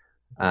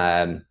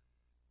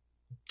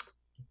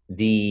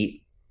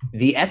 The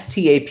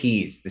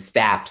STAPs, the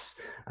STAPs.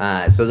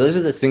 So those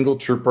are the single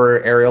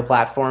trooper aerial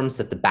platforms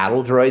that the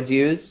battle droids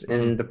use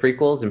in the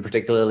prequels, and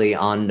particularly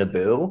on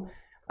Naboo.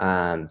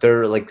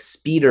 They're like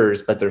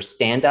speeders, but they're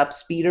stand-up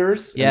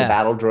speeders. Yeah. And the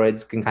battle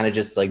droids can kind of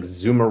just like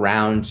zoom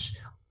around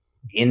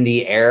in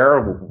the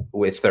air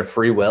with their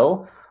free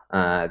will.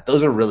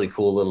 Those are really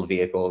cool little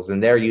vehicles,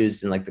 and they're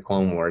used in like the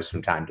Clone Wars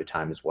from time to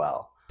time as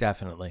well.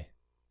 Definitely.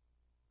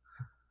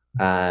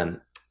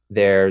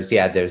 There's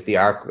the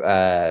ARC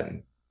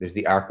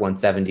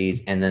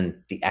 170s, and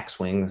then the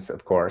X-wings,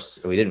 of course.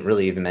 We didn't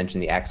really even mention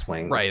the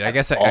X-wings. Right. I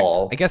guess I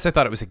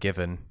thought it was a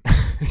given.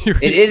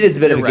 it is a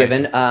bit of a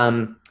given.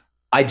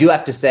 I do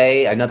have to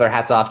say another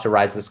hats off to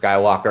Rise of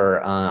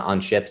Skywalker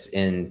on ships.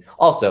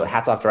 Also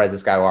hats off to Rise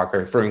of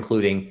Skywalker for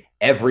including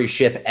every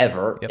ship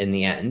ever in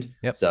the end.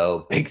 Yep.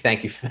 So big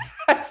thank you for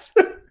that.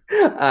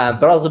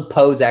 But also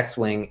Poe's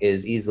X-wing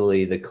is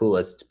easily the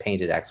coolest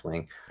painted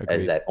X-wing.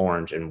 As that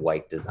orange and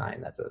white design.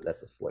 That's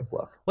a slick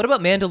look. What about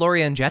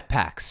Mandalorian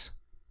jetpacks?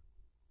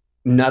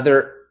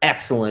 Another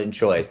excellent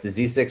choice. The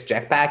Z6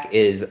 jetpack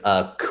is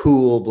a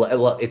cool.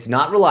 Well, it's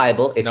not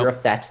reliable if you're a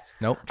Fett.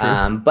 Nope.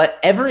 True. But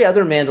every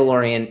other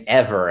Mandalorian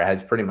ever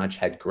has pretty much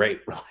had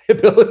great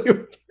reliability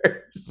with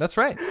theirs. That's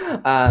right.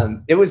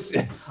 It was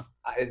a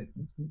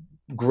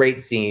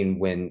great scene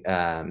when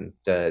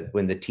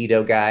the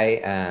Tito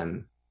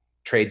guy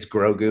trades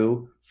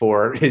Grogu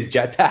for his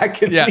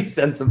jetpack and he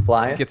sends him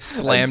flying. Gets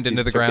slammed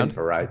into the ground.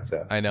 For ride,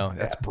 so. I know.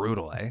 That's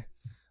brutal, eh?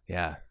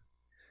 Yeah.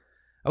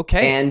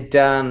 Okay. And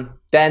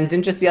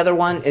then just the other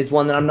one is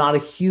one that I'm not a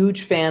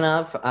huge fan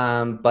of,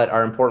 but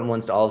are important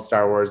ones to all of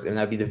Star Wars, and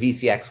that'd be the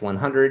VCX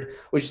 100,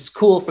 which is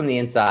cool from the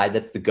inside.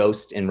 That's the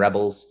Ghost in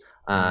Rebels.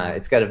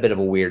 It's got a bit of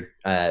a weird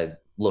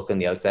look on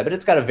the outside, but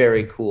it's got a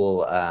very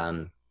cool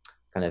kind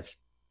of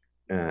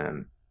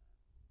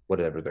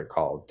whatever they're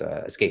called,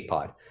 escape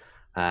pod.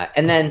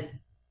 And then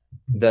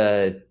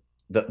the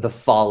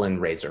fallen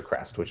Razor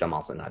Crest, which I'm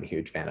also not a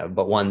huge fan of,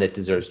 but one that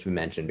deserves to be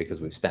mentioned because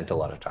we've spent a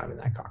lot of time in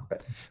that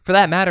cockpit. For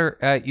that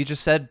matter, you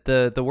just said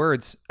the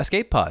words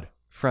escape pod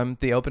from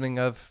the opening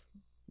of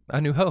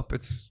A New Hope.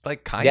 It's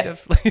like kind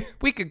of like,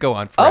 we could go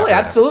on forever. Oh, it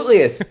absolutely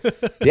is.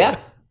 Yeah.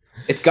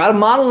 It's got a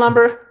model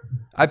number.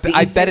 I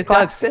bet it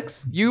does.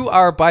 6. You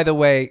are, by the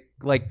way,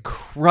 like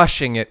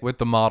crushing it with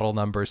the model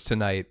numbers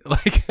tonight.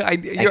 Like,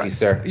 Thank you,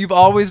 sir. You've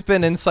always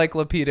been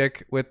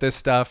encyclopedic with this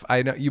stuff.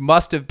 I know you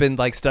must have been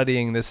like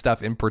studying this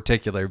stuff in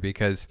particular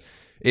because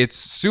it's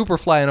super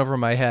flying over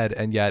my head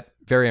and yet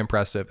very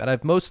impressive. And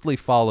I've mostly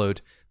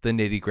followed the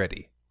nitty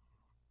gritty.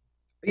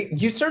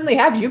 You certainly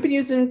have. You've been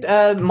using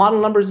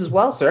model numbers as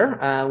well, sir.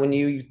 When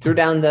you threw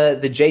down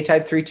the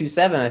J-Type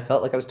 327, I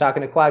felt like I was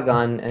talking to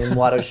Qui-Gon in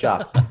Watto's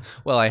shop.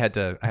 Well, I had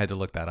to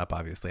look that up.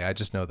 Obviously, I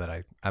just know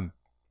that I'm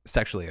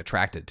sexually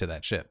attracted to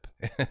that ship.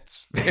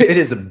 It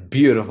is a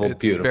beautiful,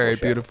 beautiful very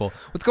ship. Beautiful.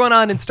 What's going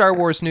on in Star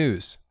Wars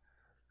news?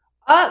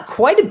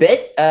 Quite a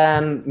bit.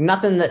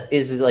 Nothing that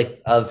is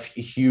like of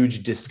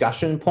huge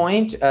discussion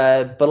point,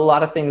 but a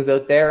lot of things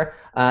out there.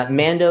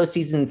 Mando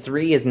season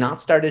 3 has not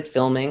started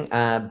filming,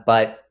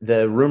 but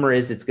the rumor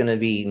is it's going to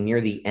be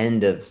near the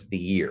end of the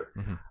year.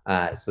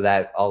 So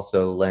that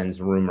also lends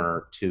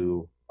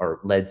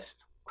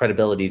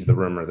credibility to the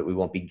rumor that we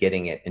won't be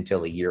getting it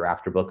until a year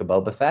after Book of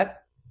Boba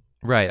Fett.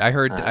 Right. I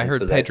heard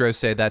so Pedro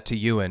say that to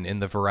Ewan in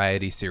the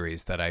Variety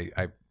series that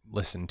I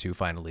listened to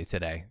finally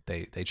today.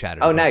 They chatted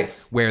about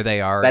nice. where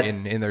they are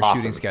That's in their awesome.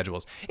 shooting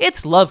schedules.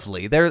 It's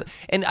lovely.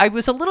 And I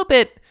was a little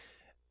bit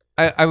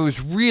I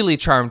was really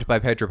charmed by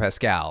Pedro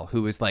Pascal,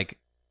 who was like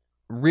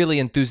really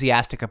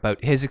enthusiastic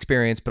about his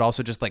experience, but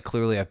also just like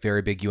clearly a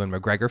very big Ewan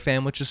McGregor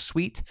fan, which is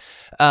sweet.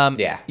 Ewan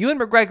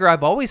McGregor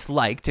I've always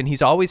liked, and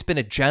he's always been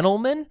a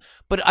gentleman,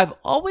 but I've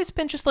always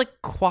been just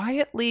like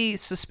quietly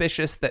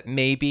suspicious that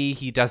maybe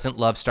he doesn't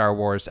love Star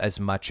Wars as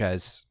much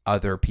as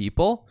other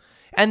people.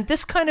 And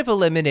this kind of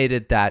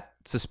eliminated that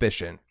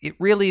suspicion. It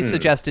really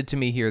suggested to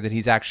me here that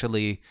he's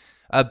actually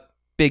a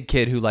big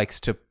kid who likes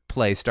to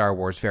play Star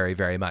Wars very,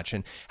 very much.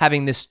 And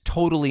having this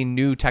totally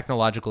new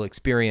technological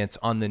experience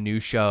on the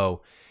new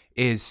show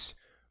is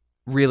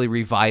really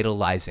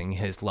revitalizing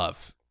his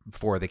love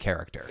for the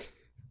character.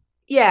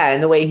 Yeah,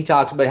 and the way he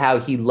talked about how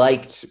he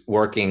liked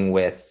working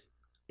with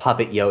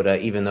Puppet Yoda,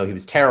 even though he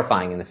was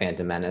terrifying in The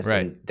Phantom Menace, Right.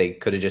 and they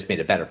could have just made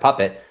a better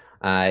puppet.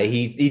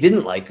 He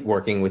didn't like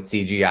working with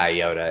CGI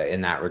Yoda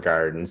in that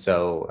regard, and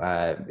so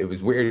it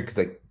was weird because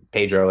like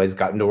Pedro has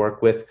gotten to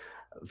work with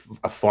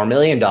a $4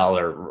 million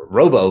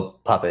robo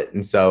puppet,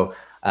 and so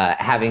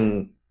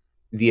having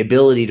the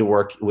ability to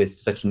work with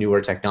such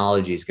newer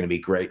technology is going to be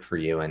great for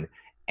you.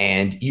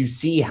 And you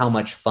see how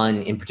much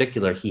fun, in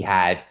particular, he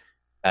had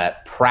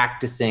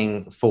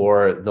practicing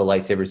for the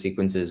lightsaber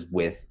sequences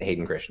with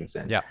Hayden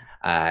Christensen.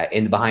 Yeah.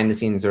 In the behind the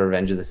scenes of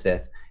Revenge of the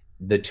Sith,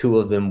 the two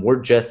of them were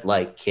just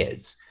like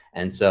kids.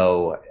 And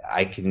so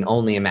I can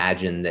only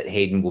imagine that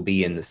Hayden will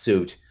be in the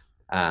suit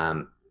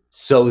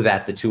so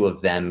that the two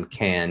of them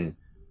can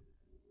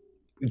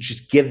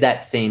just give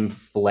that same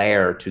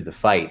flair to the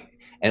fight.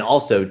 And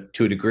also,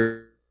 to a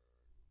degree,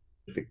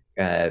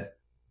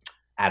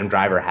 Adam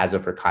Driver has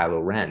over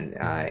Kylo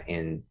Ren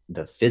in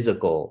the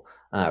physical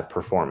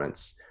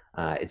performance.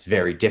 It's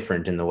very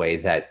different in the way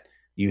that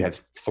you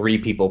have 3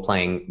 people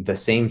playing the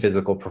same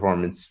physical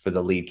performance for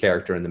the lead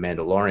character in The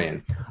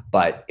Mandalorian.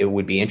 But it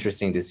would be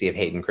interesting to see if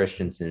Hayden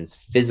Christensen's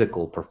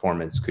physical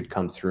performance could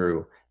come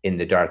through in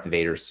the Darth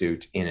Vader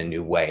suit in a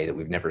new way that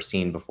we've never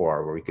seen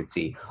before, where we could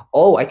see,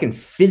 I can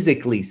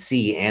physically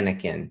see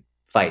Anakin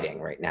fighting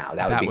right now.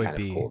 That would be kind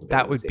of cool.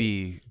 That would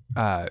be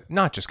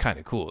not just kind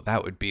of cool.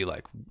 That would be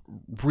like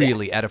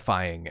really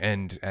edifying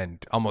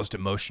and almost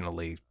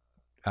emotionally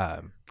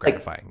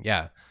gratifying.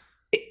 Yeah.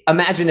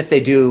 Imagine if they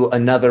do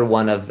another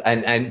one of,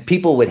 and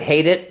people would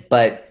hate it,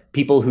 but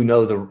people who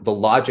know the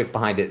logic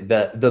behind it,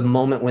 the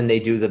moment when they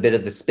do the bit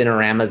of the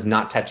spinoramas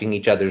not touching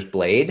each other's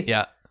blade.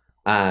 Yeah.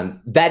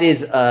 That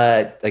is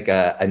like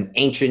an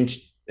ancient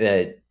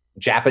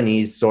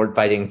Japanese sword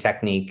fighting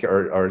technique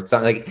or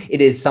something. Like,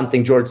 it is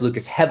something George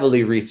Lucas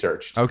heavily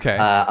researched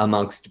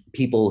amongst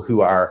people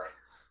who are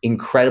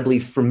incredibly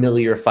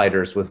familiar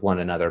fighters with one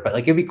another. But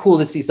like, it'd be cool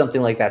to see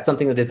something like that,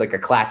 something that is like a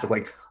classic,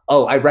 like,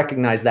 I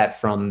recognize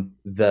that from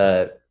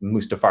the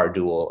Mustafar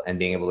duel, and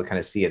being able to kind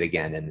of see it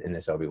again in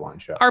this Obi-Wan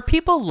show. Are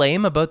people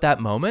lame about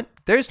that moment?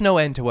 There's no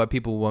end to what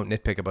people won't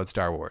nitpick about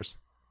Star Wars.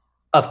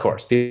 Of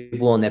course, people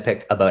will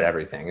nitpick about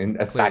everything. And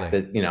the fact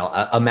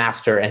that, a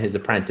master and his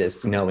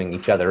apprentice knowing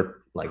each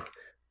other like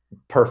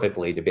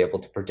perfectly to be able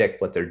to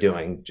predict what they're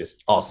doing,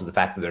 just also the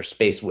fact that they're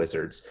space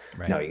wizards.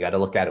 Right. No, you got to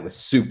look at it with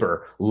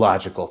super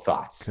logical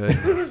thoughts.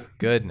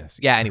 Goodness.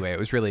 Yeah, anyway, it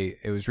was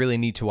really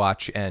neat to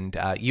watch. And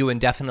Ewan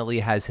definitely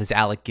has his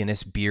Alec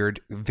Guinness beard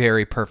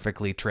very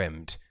perfectly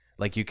trimmed.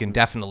 Like, you can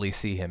definitely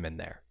see him in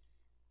there.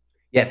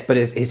 Yes, but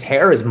his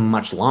hair is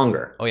much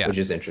longer. Oh, yeah. Which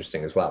is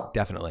interesting as well.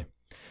 Definitely.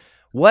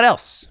 What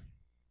else?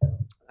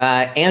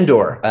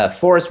 Andor,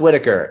 Forrest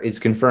Whitaker is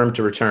confirmed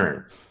to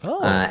return.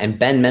 And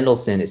Ben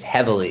Mendelsohn is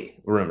heavily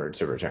rumored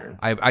to return.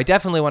 I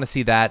definitely want to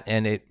see that,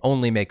 and it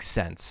only makes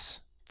sense.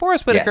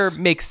 Forrest Whitaker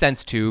makes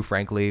sense too,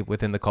 frankly,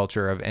 within the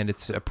culture of, and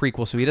it's a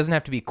prequel, so he doesn't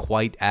have to be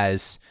quite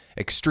as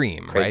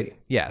extreme, crazy. Right?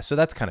 Yeah, so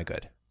that's kind of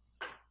good.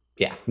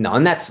 Yeah, no,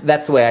 and that's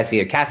the way I see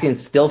it.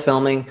 Cassian's still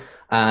filming,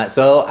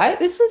 so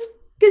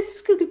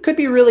this could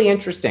be really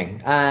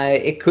interesting.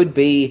 It could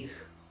be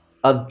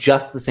of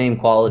just the same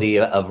quality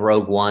of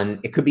Rogue One.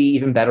 It could be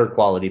even better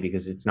quality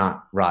because it's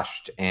not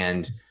rushed.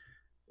 And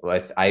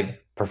I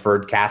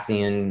preferred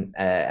Cassian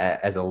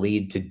as a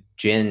lead to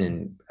Jyn,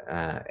 and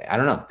I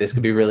don't know. This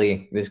could be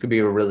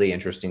a really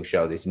interesting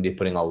show. They seem to be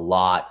putting a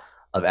lot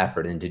of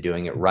effort into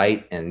doing it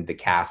right, and the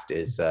cast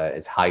is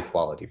high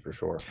quality for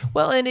sure.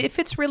 Well, and if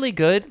it's really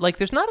good, like,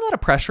 there's not a lot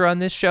of pressure on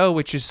this show,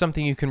 which is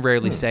something you can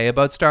rarely say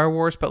about Star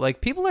Wars, but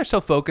like, people are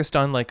so focused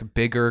on like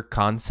bigger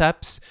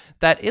concepts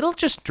that it'll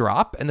just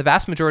drop, and the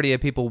vast majority of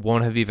people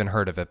won't have even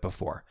heard of it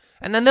before,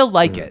 and then they'll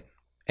like it,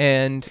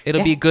 and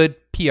it'll be good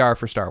PR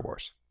for Star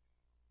Wars.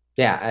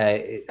 Yeah,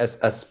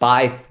 a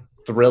spy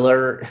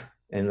thriller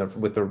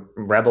with the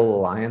Rebel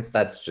Alliance,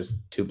 that's just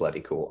too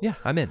bloody cool. Yeah,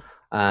 I'm in.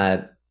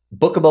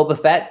 Book of Boba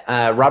Fett,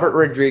 Robert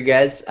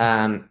Rodriguez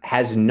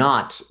has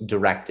not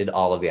directed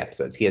all of the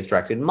episodes. He has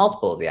directed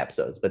multiple of the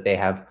episodes, but they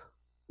have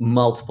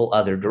multiple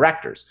other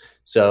directors.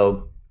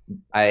 So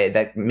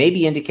that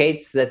maybe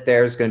indicates that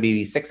there's going to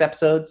be 6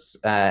 episodes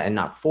and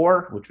not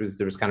 4,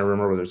 there was kind of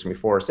rumor whether there's going to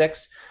be 4 or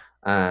 6.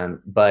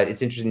 But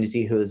it's interesting to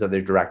see who those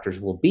other directors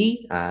will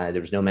be.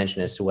 There was no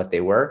mention as to what they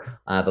were,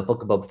 but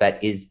Book of Boba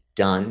Fett is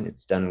done.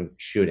 It's done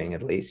shooting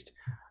at least.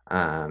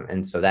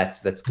 And so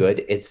that's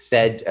good. It's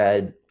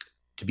said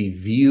to be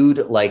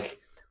viewed like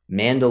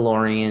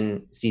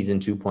Mandalorian season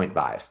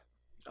 2.5.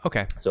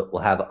 Okay. So it will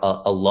have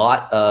a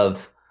lot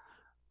of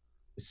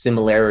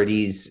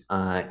similarities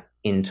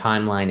in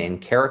timeline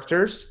and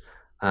characters.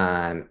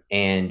 And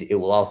it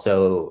will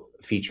also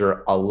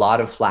feature a lot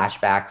of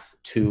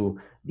flashbacks to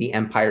the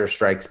Empire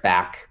Strikes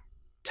Back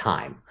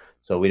time.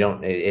 So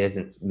it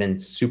hasn't been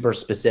super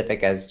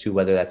specific as to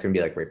whether that's going to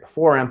be like right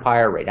before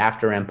Empire, right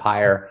after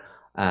Empire.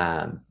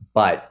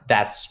 But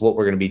that's what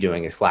we're going to be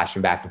doing, is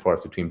flashing back and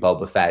forth between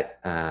Boba Fett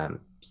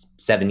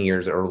 7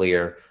 years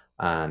earlier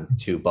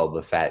to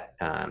Boba Fett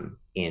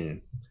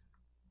in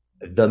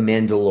the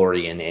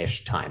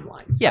Mandalorian-ish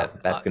timeline. So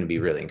that's going to be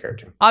really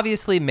encouraging.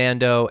 Obviously,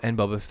 Mando and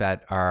Boba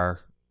Fett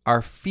are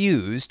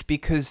fused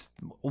because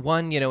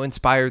one,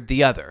 inspired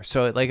the other.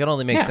 So it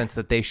only makes sense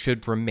that they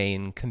should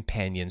remain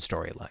companion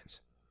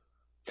storylines.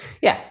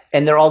 Yeah.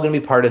 And they're all going to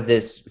be part of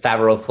this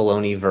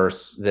Favreau-Filoni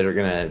verse that are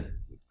going to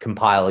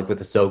compile like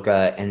with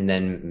Ahsoka, and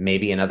then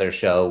maybe another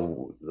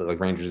show like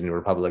Rangers of the New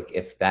Republic,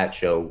 if that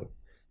show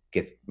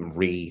gets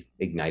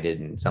reignited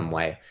in some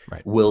way,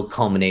 will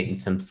culminate in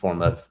some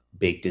form of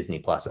big Disney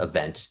Plus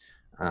event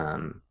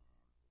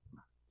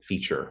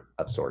feature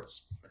of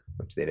sorts,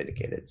 which they've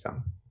indicated. So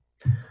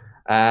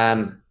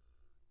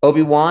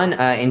Obi-Wan,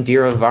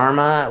 Indira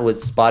Varma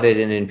was spotted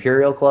in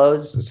Imperial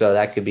clothes, so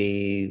that could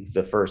be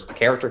the first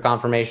character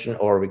confirmation,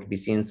 or we could be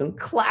seeing some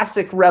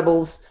classic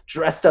rebels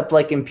dressed up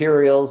like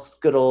Imperials,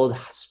 good old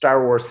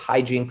Star Wars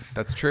hijinks.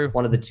 That's true.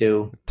 One of the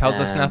two. Tells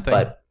us nothing.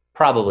 But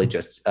probably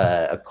just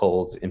a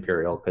cold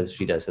Imperial, because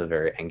she does have a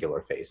very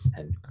angular face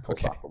and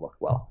pulls off the look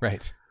well.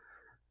 Right.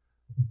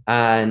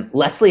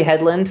 Leslie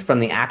Headland from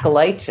The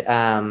Acolyte.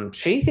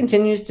 She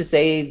continues to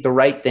say the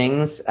right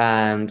things.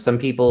 Some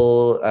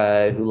people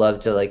who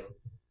love to like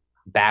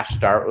bash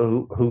Star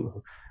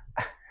who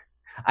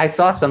I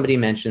saw somebody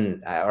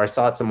mention, or I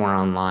saw it somewhere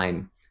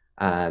online,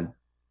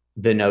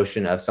 the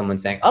notion of someone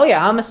saying, "Oh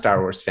yeah, I'm a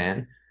Star Wars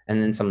fan,"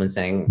 and then someone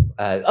saying,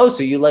 "Oh,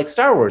 so you like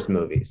Star Wars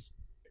movies?"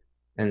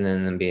 And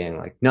then them being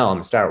like, "No, I'm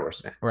a Star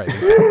Wars fan." Right.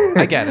 Exactly.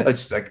 I get it.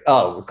 It's just like,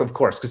 oh, of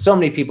course, because so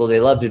many people, they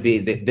love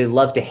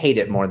to hate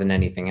it more than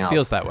anything else.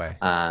 Feels that way.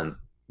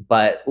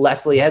 But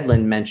Leslie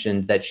Headland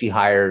mentioned that she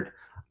hired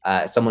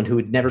someone who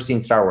had never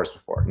seen Star Wars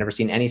before, never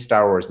seen any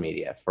Star Wars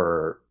media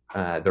for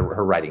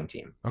her writing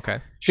team.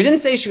 Okay. She didn't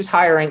say she was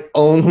hiring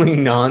only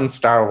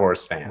non-Star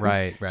Wars fans.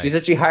 Right. She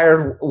said she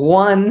hired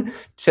one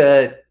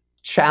to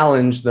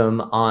challenge them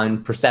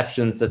on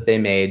perceptions that they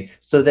made,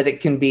 so that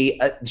it can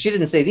be she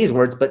didn't say these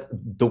words, but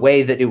the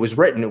way that it was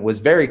written, it was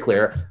very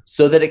clear,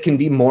 so that it can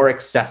be more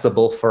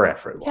accessible for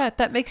everyone. Yeah,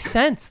 that makes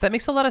sense. That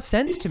makes a lot of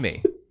sense to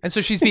me. And so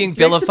she's being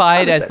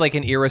vilified as like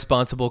an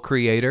irresponsible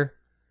creator.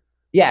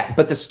 Yeah,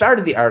 but the start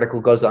of the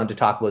article goes on to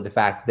talk about the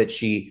fact that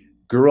she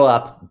grew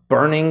up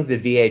burning the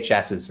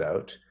VHSs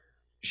out.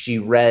 She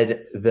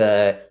read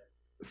the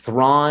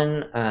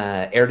Thrawn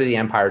Heir to the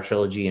Empire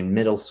trilogy in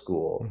middle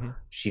school. Mm-hmm.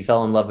 She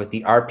fell in love with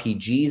the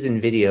RPGs in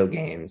video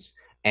games,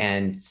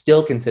 and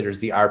still considers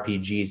the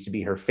RPGs to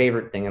be her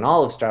favorite thing in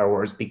all of Star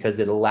Wars, because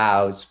it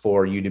allows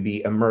for you to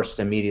be immersed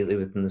immediately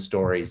within the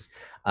stories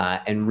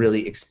and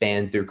really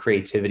expand through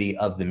creativity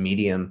of the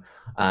medium,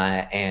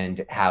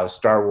 and how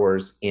Star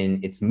Wars in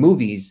its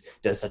movies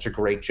does such a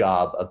great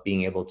job of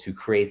being able to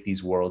create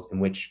these worlds in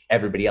which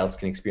everybody else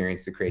can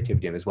experience the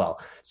creativity of as well.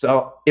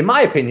 So in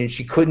my opinion,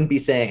 she couldn't be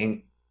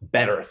saying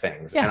better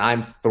things. Yeah. And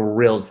I'm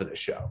thrilled for the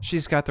show.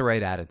 She's got the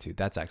right attitude.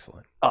 That's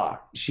excellent.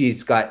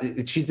 She's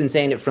been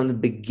saying it from the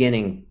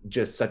beginning,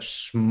 just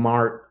such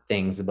smart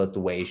things about the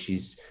way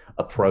she's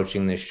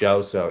approaching this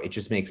show. So it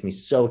just makes me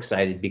so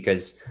excited,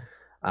 because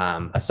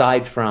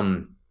aside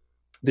from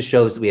the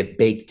shows that we have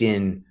baked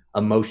in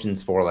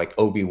emotions for, like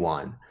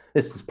Obi-Wan,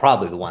 this is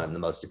probably the one I'm the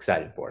most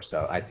excited for.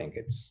 So I think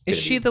it's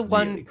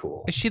really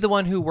cool. Is she the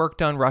one who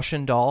worked on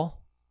Russian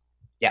Doll?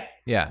 Yeah.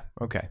 Yeah.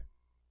 Okay.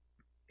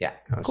 Yeah,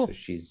 cool. So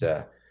she's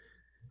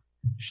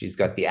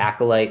got The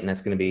Acolyte, and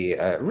that's going to be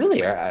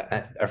really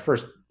our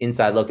first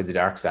inside look at the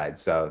dark side.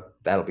 So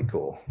that'll be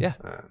cool. Yeah.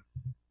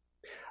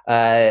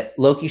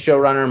 Loki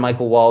showrunner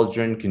Michael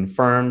Waldron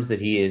confirms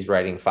that he is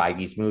writing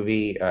Feige's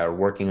movie,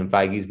 working on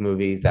Feige's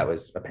movie. That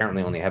was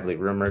apparently only heavily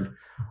rumored.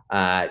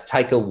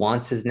 Taika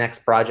wants his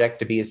next project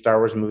to be a Star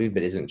Wars movie,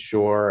 but isn't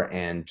sure.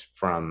 And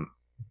from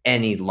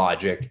any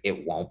logic,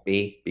 it won't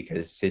be,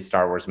 because his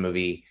Star Wars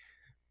movie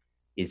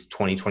is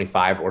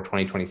 2025 or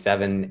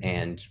 2027,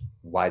 and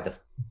why the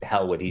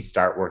hell would he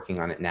start working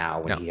on it now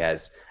when he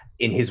has,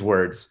 in his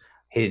words,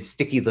 his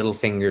sticky little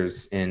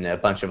fingers in a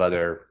bunch of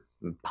other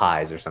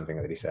pies or something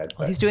that he said.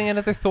 Well, he's doing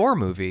another Thor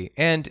movie,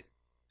 and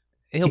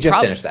he just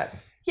finished that.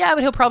 Yeah,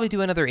 but he'll probably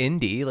do another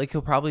indie. Like,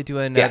 he'll probably do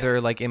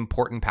another like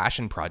important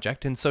passion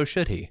project, and so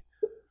should he.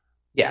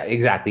 Yeah,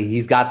 exactly.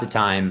 He's got the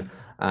time.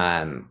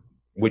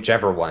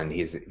 Whichever one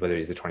whether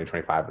he's the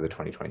 2025 or the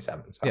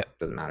 2027, so it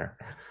doesn't matter.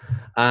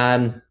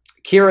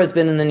 Kira's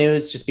been in the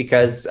news just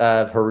because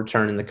of her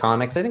return in the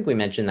comics. I think we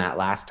mentioned that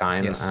last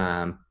time. Yes.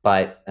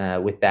 But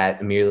with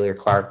that, Emilia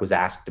Clarke was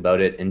asked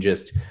about it and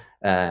just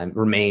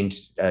remained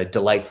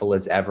delightful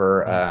as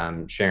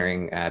ever,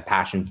 sharing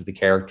passion for the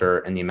character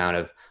and the amount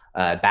of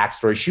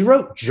backstory. She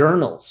wrote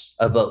journals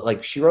about,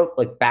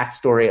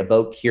 backstory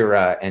about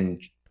Kira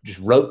and just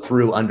wrote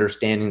through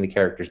understanding the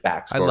character's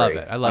backstory. I love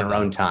it. I love on her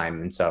own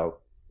time. And so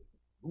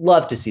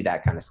love to see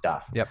that kind of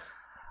stuff. Yep.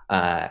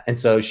 And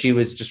so she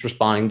was just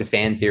responding to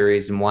fan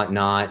theories and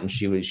whatnot, and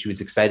she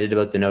was excited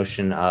about the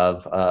notion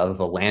of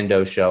a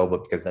Lando show,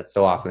 but because that's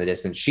so off in the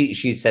distance,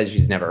 she says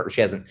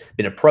she hasn't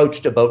been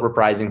approached about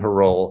reprising her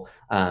role,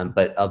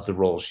 but of the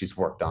roles she's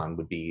worked on,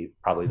 would be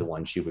probably the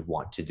one she would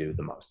want to do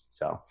the most.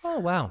 So, oh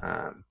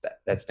wow,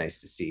 that's nice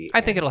to see.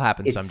 I think it'll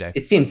happen someday.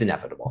 It seems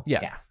inevitable.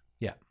 Yeah.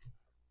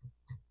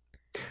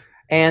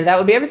 And that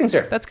would be everything,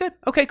 sir. That's good.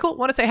 Okay, cool.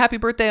 Want to say happy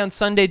birthday on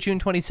Sunday, June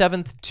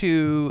 27th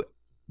to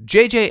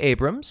J.J.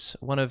 Abrams,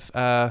 one of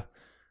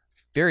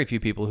very few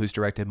people who's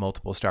directed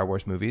multiple Star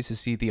Wars movies.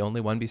 Is he the only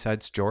one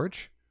besides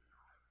George?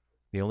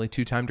 The only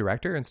two-time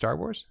director in Star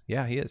Wars?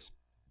 Yeah, he is.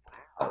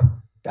 Wow.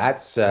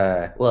 That's,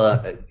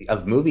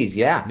 of movies,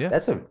 yeah.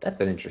 That's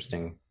an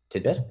interesting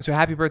tidbit. So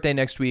happy birthday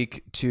next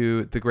week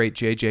to the great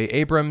J.J.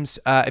 Abrams.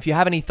 If you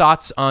have any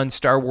thoughts on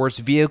Star Wars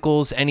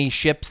vehicles, any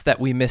ships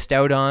that we missed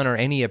out on, or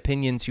any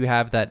opinions you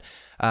have that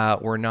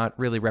were not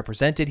really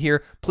represented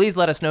here, please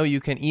let us know. You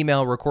can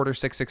email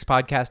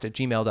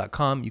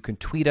recorder66podcast@gmail.com. You can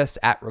tweet us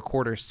at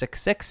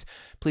recorder66.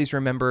 Please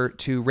remember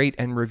to rate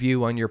and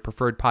review on your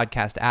preferred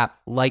podcast app,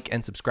 like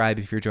and subscribe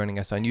if you're joining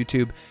us on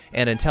YouTube.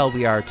 And until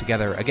we are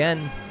together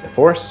again, the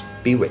Force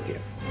be with you.